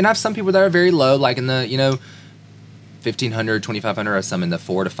have some people that are very low, like in the, $1,500, $2,500, or some in the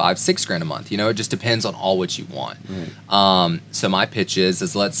 $4,000 to $5,000, $6,000 a month. It just depends on all what you want. Right. So my pitches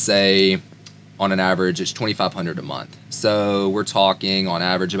is, let's say, on an average, it's $2,500 a month. So we're talking on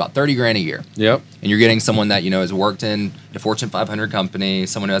average about $30,000 a year. Yep. And you're getting someone that, has worked in a Fortune 500 company,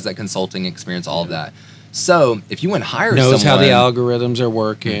 someone who has that consulting experience, all of that. So if you went and hired knows someone, how the algorithms are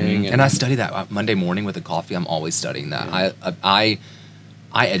working, and I study that Monday morning with a coffee. I'm always studying that. Yeah. I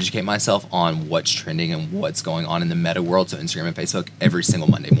educate myself on what's trending and what's going on in the meta world, so Instagram and Facebook, every single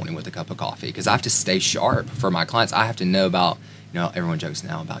Monday morning with a cup of coffee, because I have to stay sharp for my clients. I have to know about, everyone jokes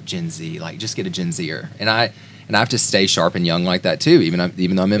now about Gen Z, like just get a Gen Zer, and I have to stay sharp and young like that too, even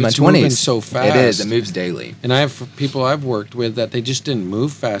though I'm in my 20s. Moving so fast. It is. It moves daily. And I have people I've worked with that they just didn't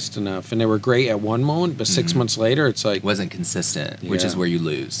move fast enough, and they were great at one moment, but 6 months later, it's like wasn't consistent, which Yeah. is where you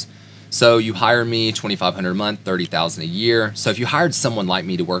lose. So you hire me $2,500 a month, $30,000 a year. So if you hired someone like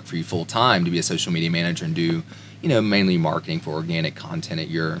me to work for you full time, to be a social media manager and do, mainly marketing for organic content at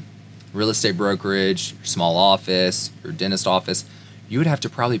your real estate brokerage, your small office, your dentist office, you would have to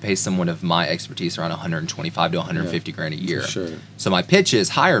probably pay someone of my expertise around $125,000 to $150,000 a year. For sure. So my pitch is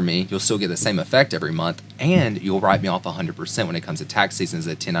hire me. You'll still get the same effect every month, and you'll write me off 100% when it comes to tax season as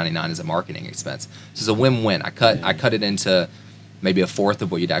a 1099 as a marketing expense. So it's a win-win. I cut it into maybe a fourth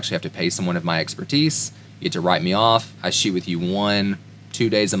of what you'd actually have to pay someone of my expertise. You get to write me off. I shoot with you 1-2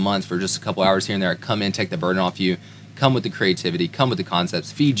 days a month for just a couple hours here and there. I come in, take the burden off you, come with the creativity, come with the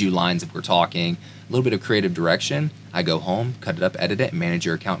concepts, feed you lines if we're talking, a little bit of creative direction. I go home, cut it up, edit it, and manage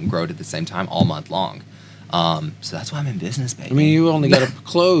your account and grow it at the same time all month long. So that's why I'm in business, baby. I mean, you only got to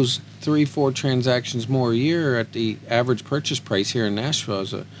close 3-4 transactions more a year at the average purchase price here in Nashville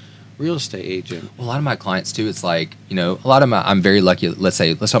as a real estate agent. Well, a lot of my clients too, it's like, a lot of I'm very lucky. Let's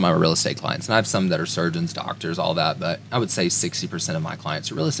talk about my real estate clients. And I have some that are surgeons, doctors, all that, but I would say 60% of my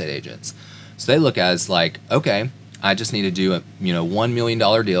clients are real estate agents. So they look as like, okay, I just need to do a, $1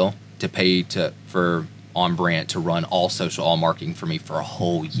 million deal to pay for on Brant to run all social, all marketing for me for a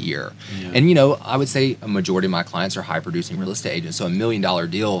whole year. Yeah. And, I would say a majority of my clients are high producing real estate agents. So $1 million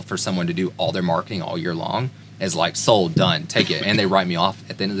deal for someone to do all their marketing all year long is like sold, done, take it. And they write me off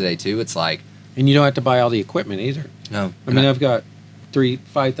at the end of the day too. It's like, and you don't have to buy all the equipment either. No. I mean, I've got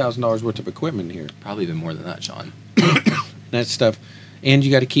 $5,000 worth of equipment here. Probably even more than that, Sean. That stuff. And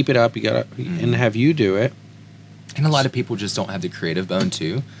you got to keep it up. You got to, and have you do it. And a lot of people just don't have the creative bone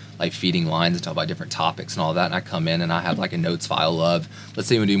too, like feeding lines and talk about different topics and all that. And I come in and I have like a notes file of, let's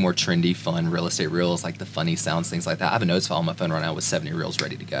say we do more trendy, fun real estate reels, like the funny sounds, things like that. I have a notes file on my phone right now with 70 reels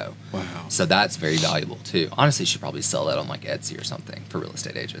ready to go. Wow. So that's very valuable too. Honestly, you should probably sell that on like Etsy or something for real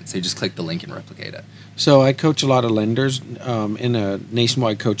estate agents. So you just click the link and replicate it. So I coach a lot of lenders in a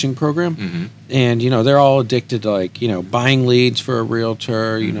nationwide coaching program. Mm-hmm. And, they're all addicted to like, buying leads for a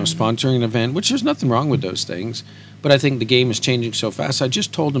realtor, sponsoring an event, which there's nothing wrong with those things. But I think the game is changing so fast. I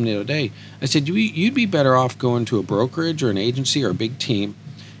just told them the other day, I said, you'd be better off going to a brokerage or an agency or a big team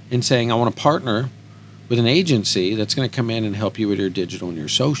and saying, I want to partner with an agency that's going to come in and help you with your digital and your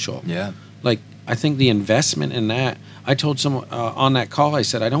social. Yeah. Like, I think the investment in that, I told someone on that call, I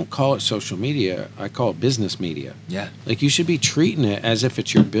said, I don't call it social media. I call it business media. Yeah. Like, you should be treating it as if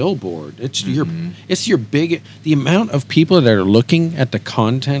it's your billboard. It's your big, the amount of people that are looking at the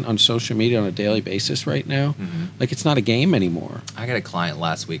content on social media on a daily basis right now, like, it's not a game anymore. I got a client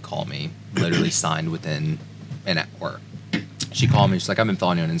last week call me, literally signed within an hour. She called me. She's like, I've been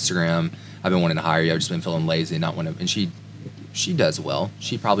following you on Instagram. I've been wanting to hire you. I've just been feeling lazy, not wanting to. And she does well.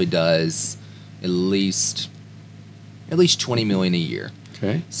 She probably does at least 20 million a year.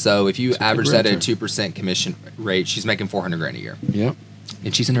 Okay. So if you average that at a realtor. 2% commission rate, she's making $400,000 a year. Yep.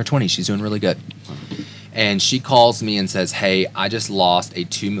 And she's in her 20s. She's doing really good. And she calls me and says, hey, I just lost a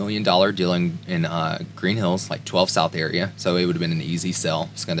 $2 million deal in Green Hills, like 12 South area. So it would have been an easy sell.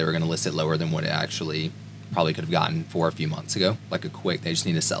 So they were going to list it lower than what it actually probably could have gotten for a few months ago. Like a quick, they just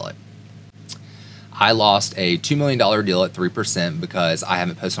need to sell it. I lost a $2 million deal at 3% because I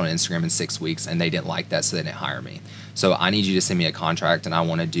haven't posted on Instagram in 6 weeks and they didn't like that, so they didn't hire me. So I need you to send me a contract and I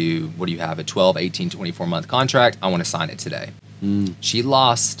want to do, what do you have, a 12, 18, 24-month contract? I want to sign it today. She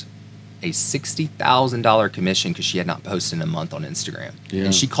lost a $60,000 commission because she had not posted in a month on Instagram. Yeah.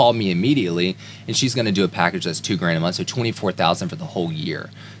 And she called me immediately and she's going to do a package that's $2,000 a month, so $24,000 for the whole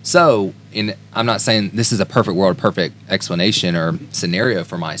year. So I'm not saying this is a perfect world, perfect explanation or scenario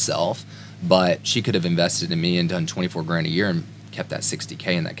for myself, but she could have invested in me and done $24,000 a year and kept that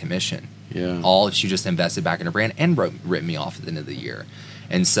 $60K in that commission. Yeah. All if she just invested back in her brand and written me off at the end of the year.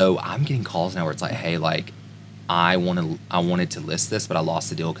 And so I'm getting calls now where it's like, hey, like I wanted to list this, but I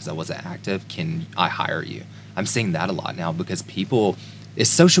lost the deal because I wasn't active. Can I hire you? I'm seeing that a lot now because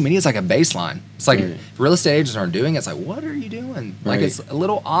social media is like a baseline. It's like if real estate agents aren't doing it, it's like, what are you doing? Like it's a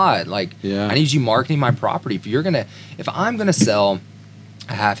little odd. Like I need you marketing my property. If I'm gonna sell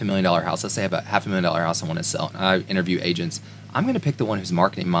a $500,000 house, let's say I have a $500,000 house I want to sell, and I interview agents, I'm going to pick the one who's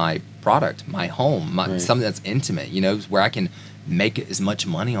marketing my product, my home, something that's intimate, where I can make as much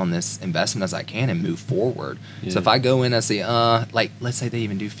money on this investment as I can and move forward. So if I go in and say, like, let's say they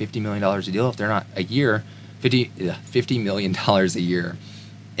even do $50 million a deal, if they're not a year, $50 million a year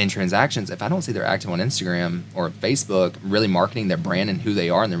in transactions, if I don't see they're active on Instagram or Facebook, really marketing their brand and who they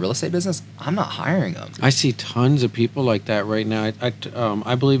are in the real estate business, I'm not hiring them. I see tons of people like that right now.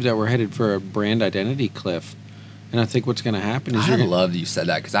 I believe that we're headed for a brand identity cliff. And I think what's going to happen is I love that you said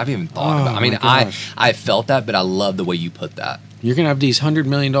that because I've even thought about it. I mean, I felt that, but I love the way you put that. You're going to have these $100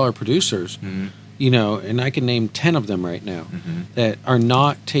 million producers, and I can name 10 of them right now that are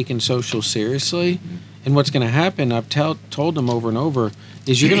not taking social seriously. And what's going to happen, I've told them over and over,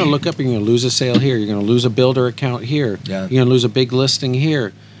 is you're going to look up and you're going to lose a sale here. You're going to lose a builder account here. Yeah. You're going to lose a big listing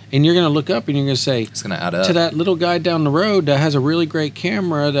here. And you're going to look up and you're going to say, it's going to add up to that little guy down the road that has a really great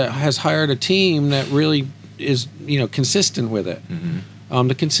camera, that has hired a team that really is, consistent with it.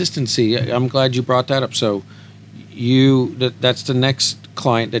 The consistency, I'm glad you brought that up. So that's the next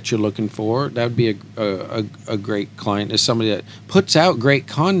client that you're looking for. That would be a great client, is somebody that puts out great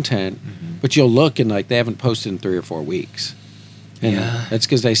content, but you'll look and like they haven't posted in 3 or 4 weeks. And that's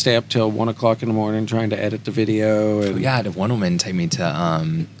because they stay up till 1 o'clock in the morning trying to edit the video. And I had one woman take me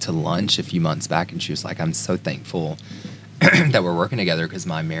to lunch a few months back, and she was like, "I'm so thankful that we're working together because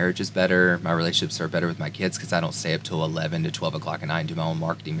my marriage is better, my relationships are better with my kids because I don't stay up till 11 to 12 o'clock at night and do my own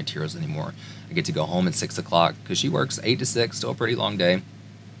marketing materials anymore. I get to go home at 6 o'clock because she works 8 to 6, still a pretty long day,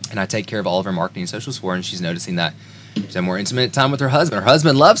 and I take care of all of her marketing and socials for her, and she's noticing that she's had more intimate time with her husband. Her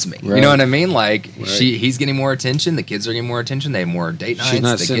husband loves me. Right. You know what I mean? Like he's getting more attention. The kids are getting more attention. They have more date nights. She's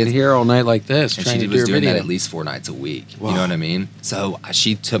not sitting here all night like this. And she was doing that at least 4 nights a week. Wow. You know what I mean? So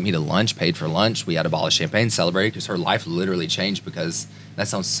she took me to lunch, paid for lunch. We had a bottle of champagne, celebrated because her life literally changed. Because that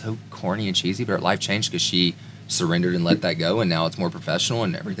sounds so corny and cheesy, but her life changed because she surrendered and let that go, and now it's more professional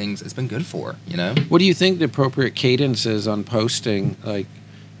and it's been good for her. What do you think the appropriate cadence is on posting? Like,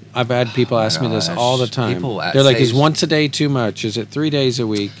 I've had people ask me this gosh. all the time. People They're like, say- is once a day too much? Is it 3 days a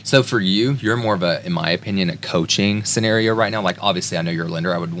week? So for you, you're more of a, in my opinion, a coaching scenario right now. Like obviously, I know you're a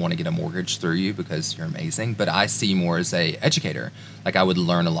lender. I would want to get a mortgage through you because you're amazing. But I see you more as a educator. Like I would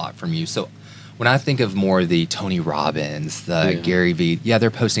learn a lot from you. So when I think of more the Tony Robbins, the Gary Vee, yeah,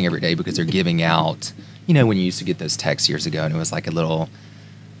 they're posting every day because they're giving out. You know, when you used to get those texts years ago, and it was like a little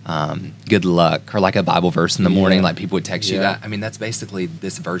good luck or like a Bible verse in the morning, like people would text you that. I mean, that's basically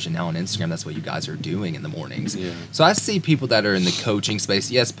this version now on Instagram. That's what you guys are doing in the mornings. Yeah. So I see people that are in the coaching space,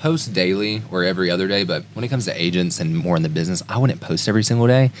 yes, post daily or every other day, but when it comes to agents and more in the business, I wouldn't post every single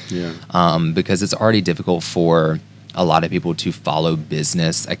day because it's already difficult for a lot of people to follow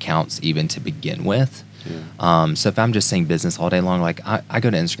business accounts even to begin with. Yeah. So if I'm just saying business all day long, like I go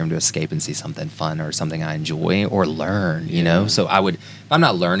to Instagram to escape and see something fun or something I enjoy or learn, you know? So I would, if I'm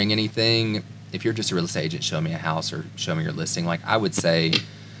not learning anything, if you're just a real estate agent, show me a house or show me your listing, like I would say,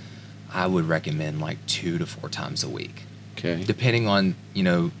 I would recommend like 2 to 4 times a week. Okay. Depending on, you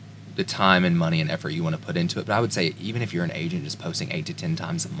know, the time and money and effort you want to put into it. But I would say even if you're an agent just posting 8 to 10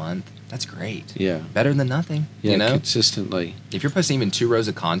 times a month, that's great. Yeah. Better than nothing. Yeah, you know? consistently. If you're posting even 2 rows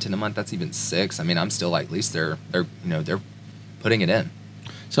of content a month, that's even 6. I mean, I'm still like, at least they're putting it in.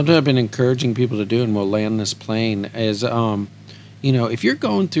 Something I've been encouraging people to do, and we'll land this plane, is you know, if you're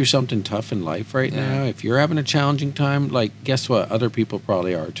going through something tough in life right now, if you're having a challenging time, like, guess what? Other people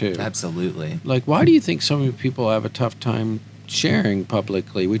probably are too. Absolutely. Like, why do you think so many people have a tough time sharing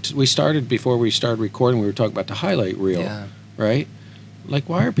publicly? We started, before we started recording, we were talking about the highlight reel, right? Like,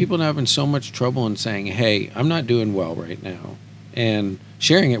 why are people having so much trouble in saying, hey, I'm not doing well right now, and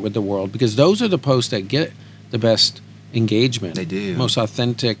sharing it with the world? Because those are the posts that get the best engagement. They do. Most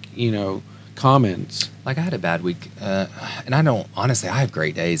authentic, you know, comments. Like I had a bad week, and I don't, honestly, I have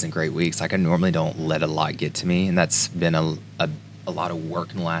great days and great weeks. Like I normally don't let a lot get to me, and that's been a lot of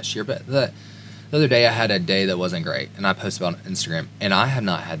work in the last year. But the other day I had a day that wasn't great, and I posted about it on Instagram, and I have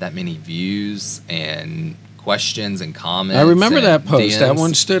not had that many views and questions and comments. I remember and that post. DMs. That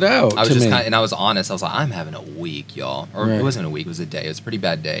one stood out I was to just me. and I was honest. I was like, I'm having a week, y'all. Or Right. it wasn't a week, it was a day. It was a pretty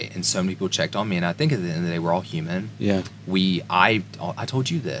bad day. And so many people checked on me. And I think at the end of the day, we're all human. Yeah. I told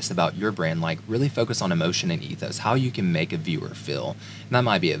you this about your brand, like really focus on emotion and ethos, how you can make a viewer feel. And that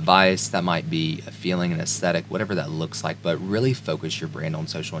might be advice, that might be a feeling, an aesthetic, whatever that looks like, but really focus your brand on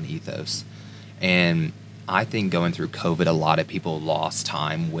social and ethos. And I think going through COVID, a lot of people lost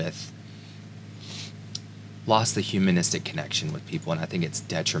the humanistic connection with people, and I think it's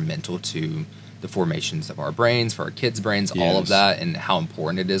detrimental to the formations of our brains, for our kids' brains, all of that, and how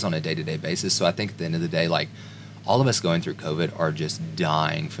important it is on a day-to-day basis. So I think at the end of the day, like, all of us going through COVID are just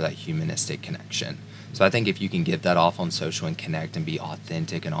dying for that humanistic connection. So I think if you can give that off on social and connect and be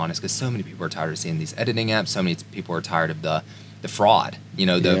authentic and honest, because so many people are tired of seeing these editing apps, so many people are tired of the fraud, you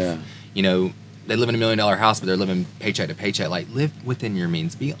know, they live in $1 million house, but they're living paycheck to paycheck. Like, live within your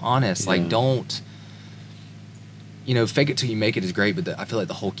means. Be honest. Like, don't, you know, fake it till you make it is great, but I feel like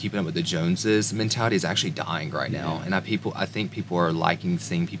the whole keeping up with the Joneses mentality is actually dying right now. And I think people are liking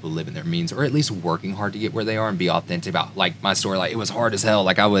seeing people live in their means, or at least working hard to get where they are and be authentic about, like, my story. Like, it was hard as hell.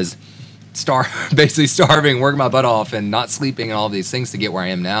 Like, I was basically starving, working my butt off, and not sleeping and all these things to get where I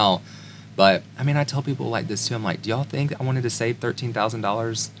am now. But, I mean, I tell people like this, too. I'm like, do y'all think I wanted to save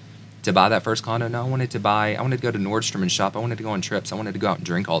 $13,000 to buy that first condo? No, I wanted to go to Nordstrom and shop. I wanted to go on trips. I wanted to go out and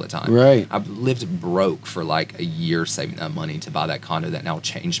drink all the time. Right. I've lived broke for like a year saving that money to buy that condo that now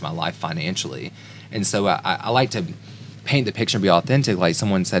changed my life financially. And so I like to paint the picture and be authentic. Like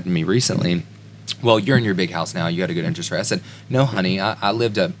someone said to me recently, well, you're in your big house now. You got a good interest rate. I said, no, honey, I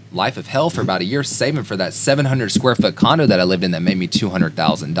lived a life of hell for about a year saving for that 700 square foot condo that I lived in that made me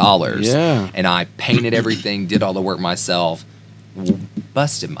 $200,000. Yeah. And I painted everything, did all the work myself,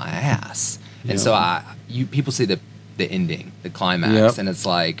 busted my ass. And so people see the ending, the climax, and it's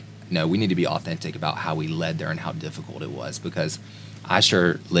like, no, we need to be authentic about how we led there and how difficult it was, because I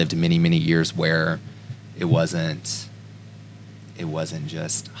sure lived many, many years where it wasn't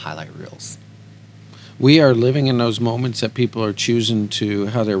just highlight reels. We are living in those moments that people are choosing to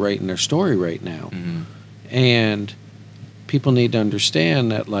how they're writing their story right now. Mm-hmm. And people need to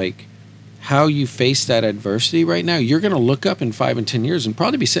understand that, like, how you face that adversity right now, you're going to look up in 5 and 10 years and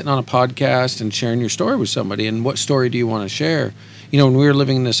probably be sitting on a podcast and sharing your story with somebody. And what story do you want to share? You know, when we were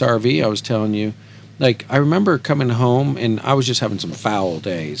living in this RV, I was telling you, like, I remember coming home and I was just having some foul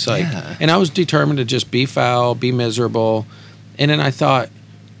days. Like, and I was determined to just be foul, be miserable. And then I thought,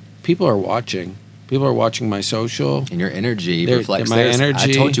 people are watching. People are watching my social. And your energy They're- reflects my theirs.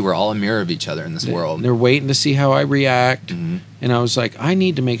 energy. I told you we're all a mirror of each other in this world. They're waiting to see how I react. Mhm. And I was like, I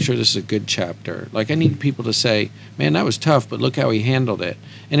need to make sure this is a good chapter. Like, I need people to say, man, that was tough, but look how he handled it.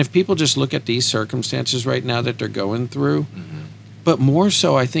 And if people just look at these circumstances right now that they're going through, but more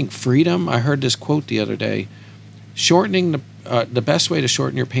so, I think freedom. I heard this quote the other day: shortening the best way to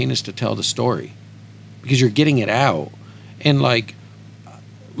shorten your pain is to tell the story, because you're getting it out. And like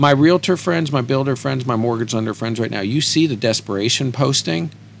my realtor friends, my builder friends, my mortgage lender friends right now, you see the desperation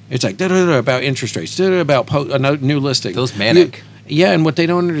posting. It's like da-da-da about interest rates, da-da-da about a new listing. Feels manic. Yeah, and what they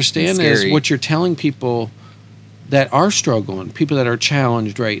don't understand It's is scary. what you're telling people that are struggling, people that are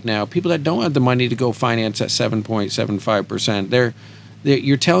challenged right now, people that don't have the money to go finance at 7.75%.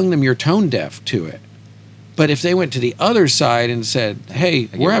 You're telling them you're tone deaf to it. But if they went to the other side and said, hey,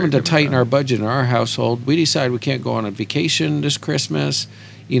 get we're where having to you're coming tighten from. our budget in our household, we decide we can't go on a vacation this Christmas,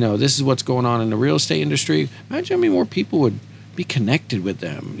 this is what's going on in the real estate industry. Imagine how many more people would be connected with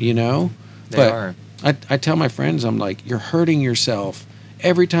them, They are. I tell my friends, I'm like, you're hurting yourself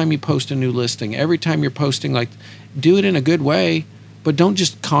every time you post a new listing, every time you're posting, like, do it in a good way, but don't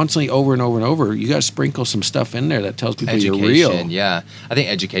just constantly over and over and over. You got to sprinkle some stuff in there that tells people you're real. Yeah. I think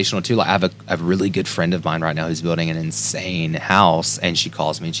educational too. Like I have a really good friend of mine right now who's building an insane house, and she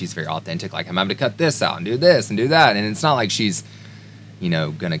calls me and she's very authentic. Like, I'm having to cut this out and do this and do that. And it's not like she's,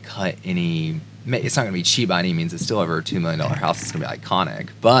 going to cut any, it's not going to be cheap by any means. It's still over a $2 million house. It's going to be iconic.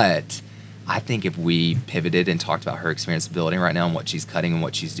 But I think if we pivoted and talked about her experience building right now and what she's cutting and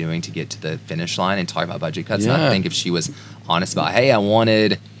what she's doing to get to the finish line and talk about budget cuts, and I think if she was honest about, hey, I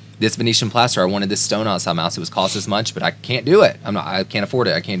wanted this Venetian plaster, I wanted this stone outside my house, it was cost this much, but I can't do it. I can't afford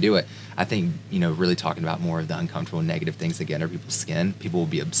it. I can't do it. I think, really talking about more of the uncomfortable negative things that get under people's skin, people will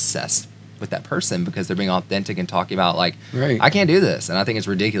be obsessed with that person because they're being authentic and talking about like, Right. I can't do this. And I think it's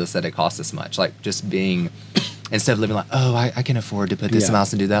ridiculous that it costs this much. Like just being, instead of living like, oh, I can afford to put this in my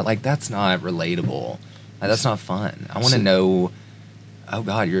house and do that. Like, that's not relatable. Like, that's not fun. I want to know, oh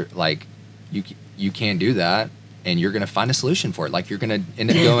God, you're like, you can't do that. And you're going to find a solution for it. Like, you're going to end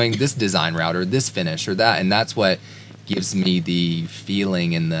up going this design route or this finish or that. And that's what gives me the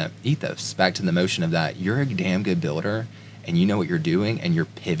feeling and the ethos, back to the motion of that. You're a damn good builder and you know what you're doing and you're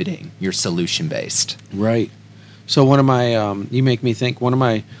pivoting. You're solution based. Right. So one of my, you make me think, one of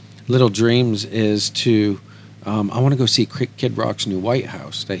my little dreams is to, I want to go see Kid Rock's new White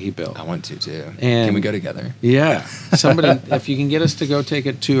House that he built. I want to too. And can we go together? Yeah. Somebody, if you can get us to go take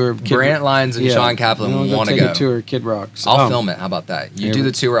a tour. Brant Lyons and Sean Kaplan want to take go. a tour of Kid Rock's. I'll film it. How about that? You do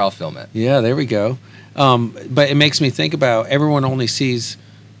the tour, I'll film it. Yeah, there we go. But it makes me think about, everyone only sees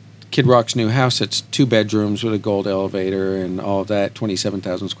Kid Rock's new house. It's 2 bedrooms with a gold elevator and all of that,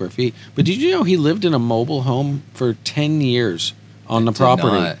 27,000 square feet. But did you know he lived in a mobile home for 10 years on the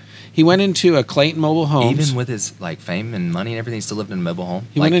property? Not. He went into a Clayton Mobile Homes. Even with his like fame and money and everything, he still lived in a mobile home.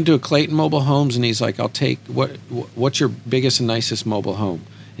 He went into a Clayton Mobile Homes and he's like, I'll take, what's your biggest and nicest mobile home?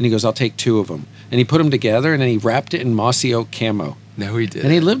 And he goes, I'll take 2 of them. And he put them together and then he wrapped it in mossy oak camo. No, he did.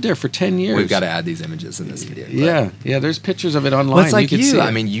 And he lived there for 10 years. We've got to add these images in this video. Yeah, there's pictures of it online. Well, it's like you. Can see it.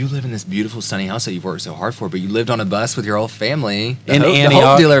 I mean, you live in this beautiful, stunning house that you've worked so hard for, but you lived on a bus with your whole family.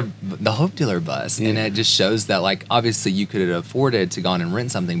 The Hope Dealer bus. Yeah. And it just shows that, like, obviously you could have afforded to go on and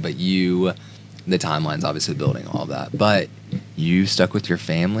rent something, but the timeline's obviously building all of that. But you stuck with your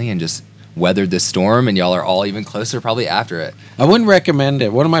family and just weathered the storm, and y'all are all even closer probably after it. I wouldn't recommend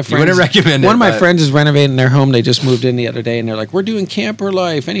it. One of my friends. wouldn't recommend it, One of my but- friends is renovating their home. They just moved in the other day, and they're like, "We're doing camper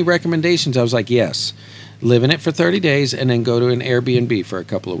life. Any recommendations?" I was like, "Yes." Live in it for 30 days, and then go to an Airbnb for a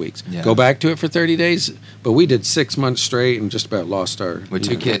couple of weeks. Yeah. Go back to it for 30 days. But we did 6 months straight, and just about lost our. With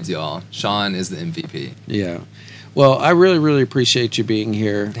 2 kids, y'all. Sean is the MVP. Yeah. Well, I really, really appreciate you being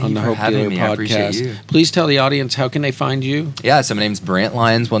here Thank on you the for Hope having Dealer me. I appreciate podcast. you. Please tell the audience, how can they find you? Yeah, so my name's Brant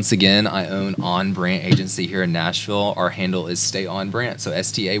Lyons. Once again, I own On Brant Agency here in Nashville. Our handle is Stay On Brant, so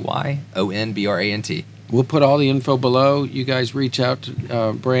STAYONBRANT. We'll put all the info below. You guys reach out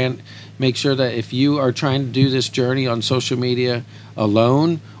to Brant. Make sure that if you are trying to do this journey on social media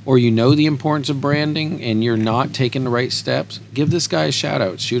alone, or you know the importance of branding and you're not taking the right steps, give this guy a shout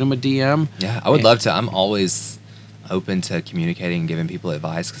out. Shoot him a DM. Yeah, I would love to. I'm always open to communicating and giving people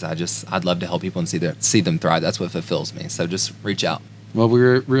advice because I'd love to help people and see them thrive. That's what fulfills me. So just reach out. Well, we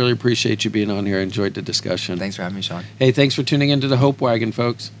really appreciate you being on here. I enjoyed the discussion. Thanks for having me, Sean. Hey, thanks for tuning into the Hope Wagon,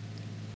 folks.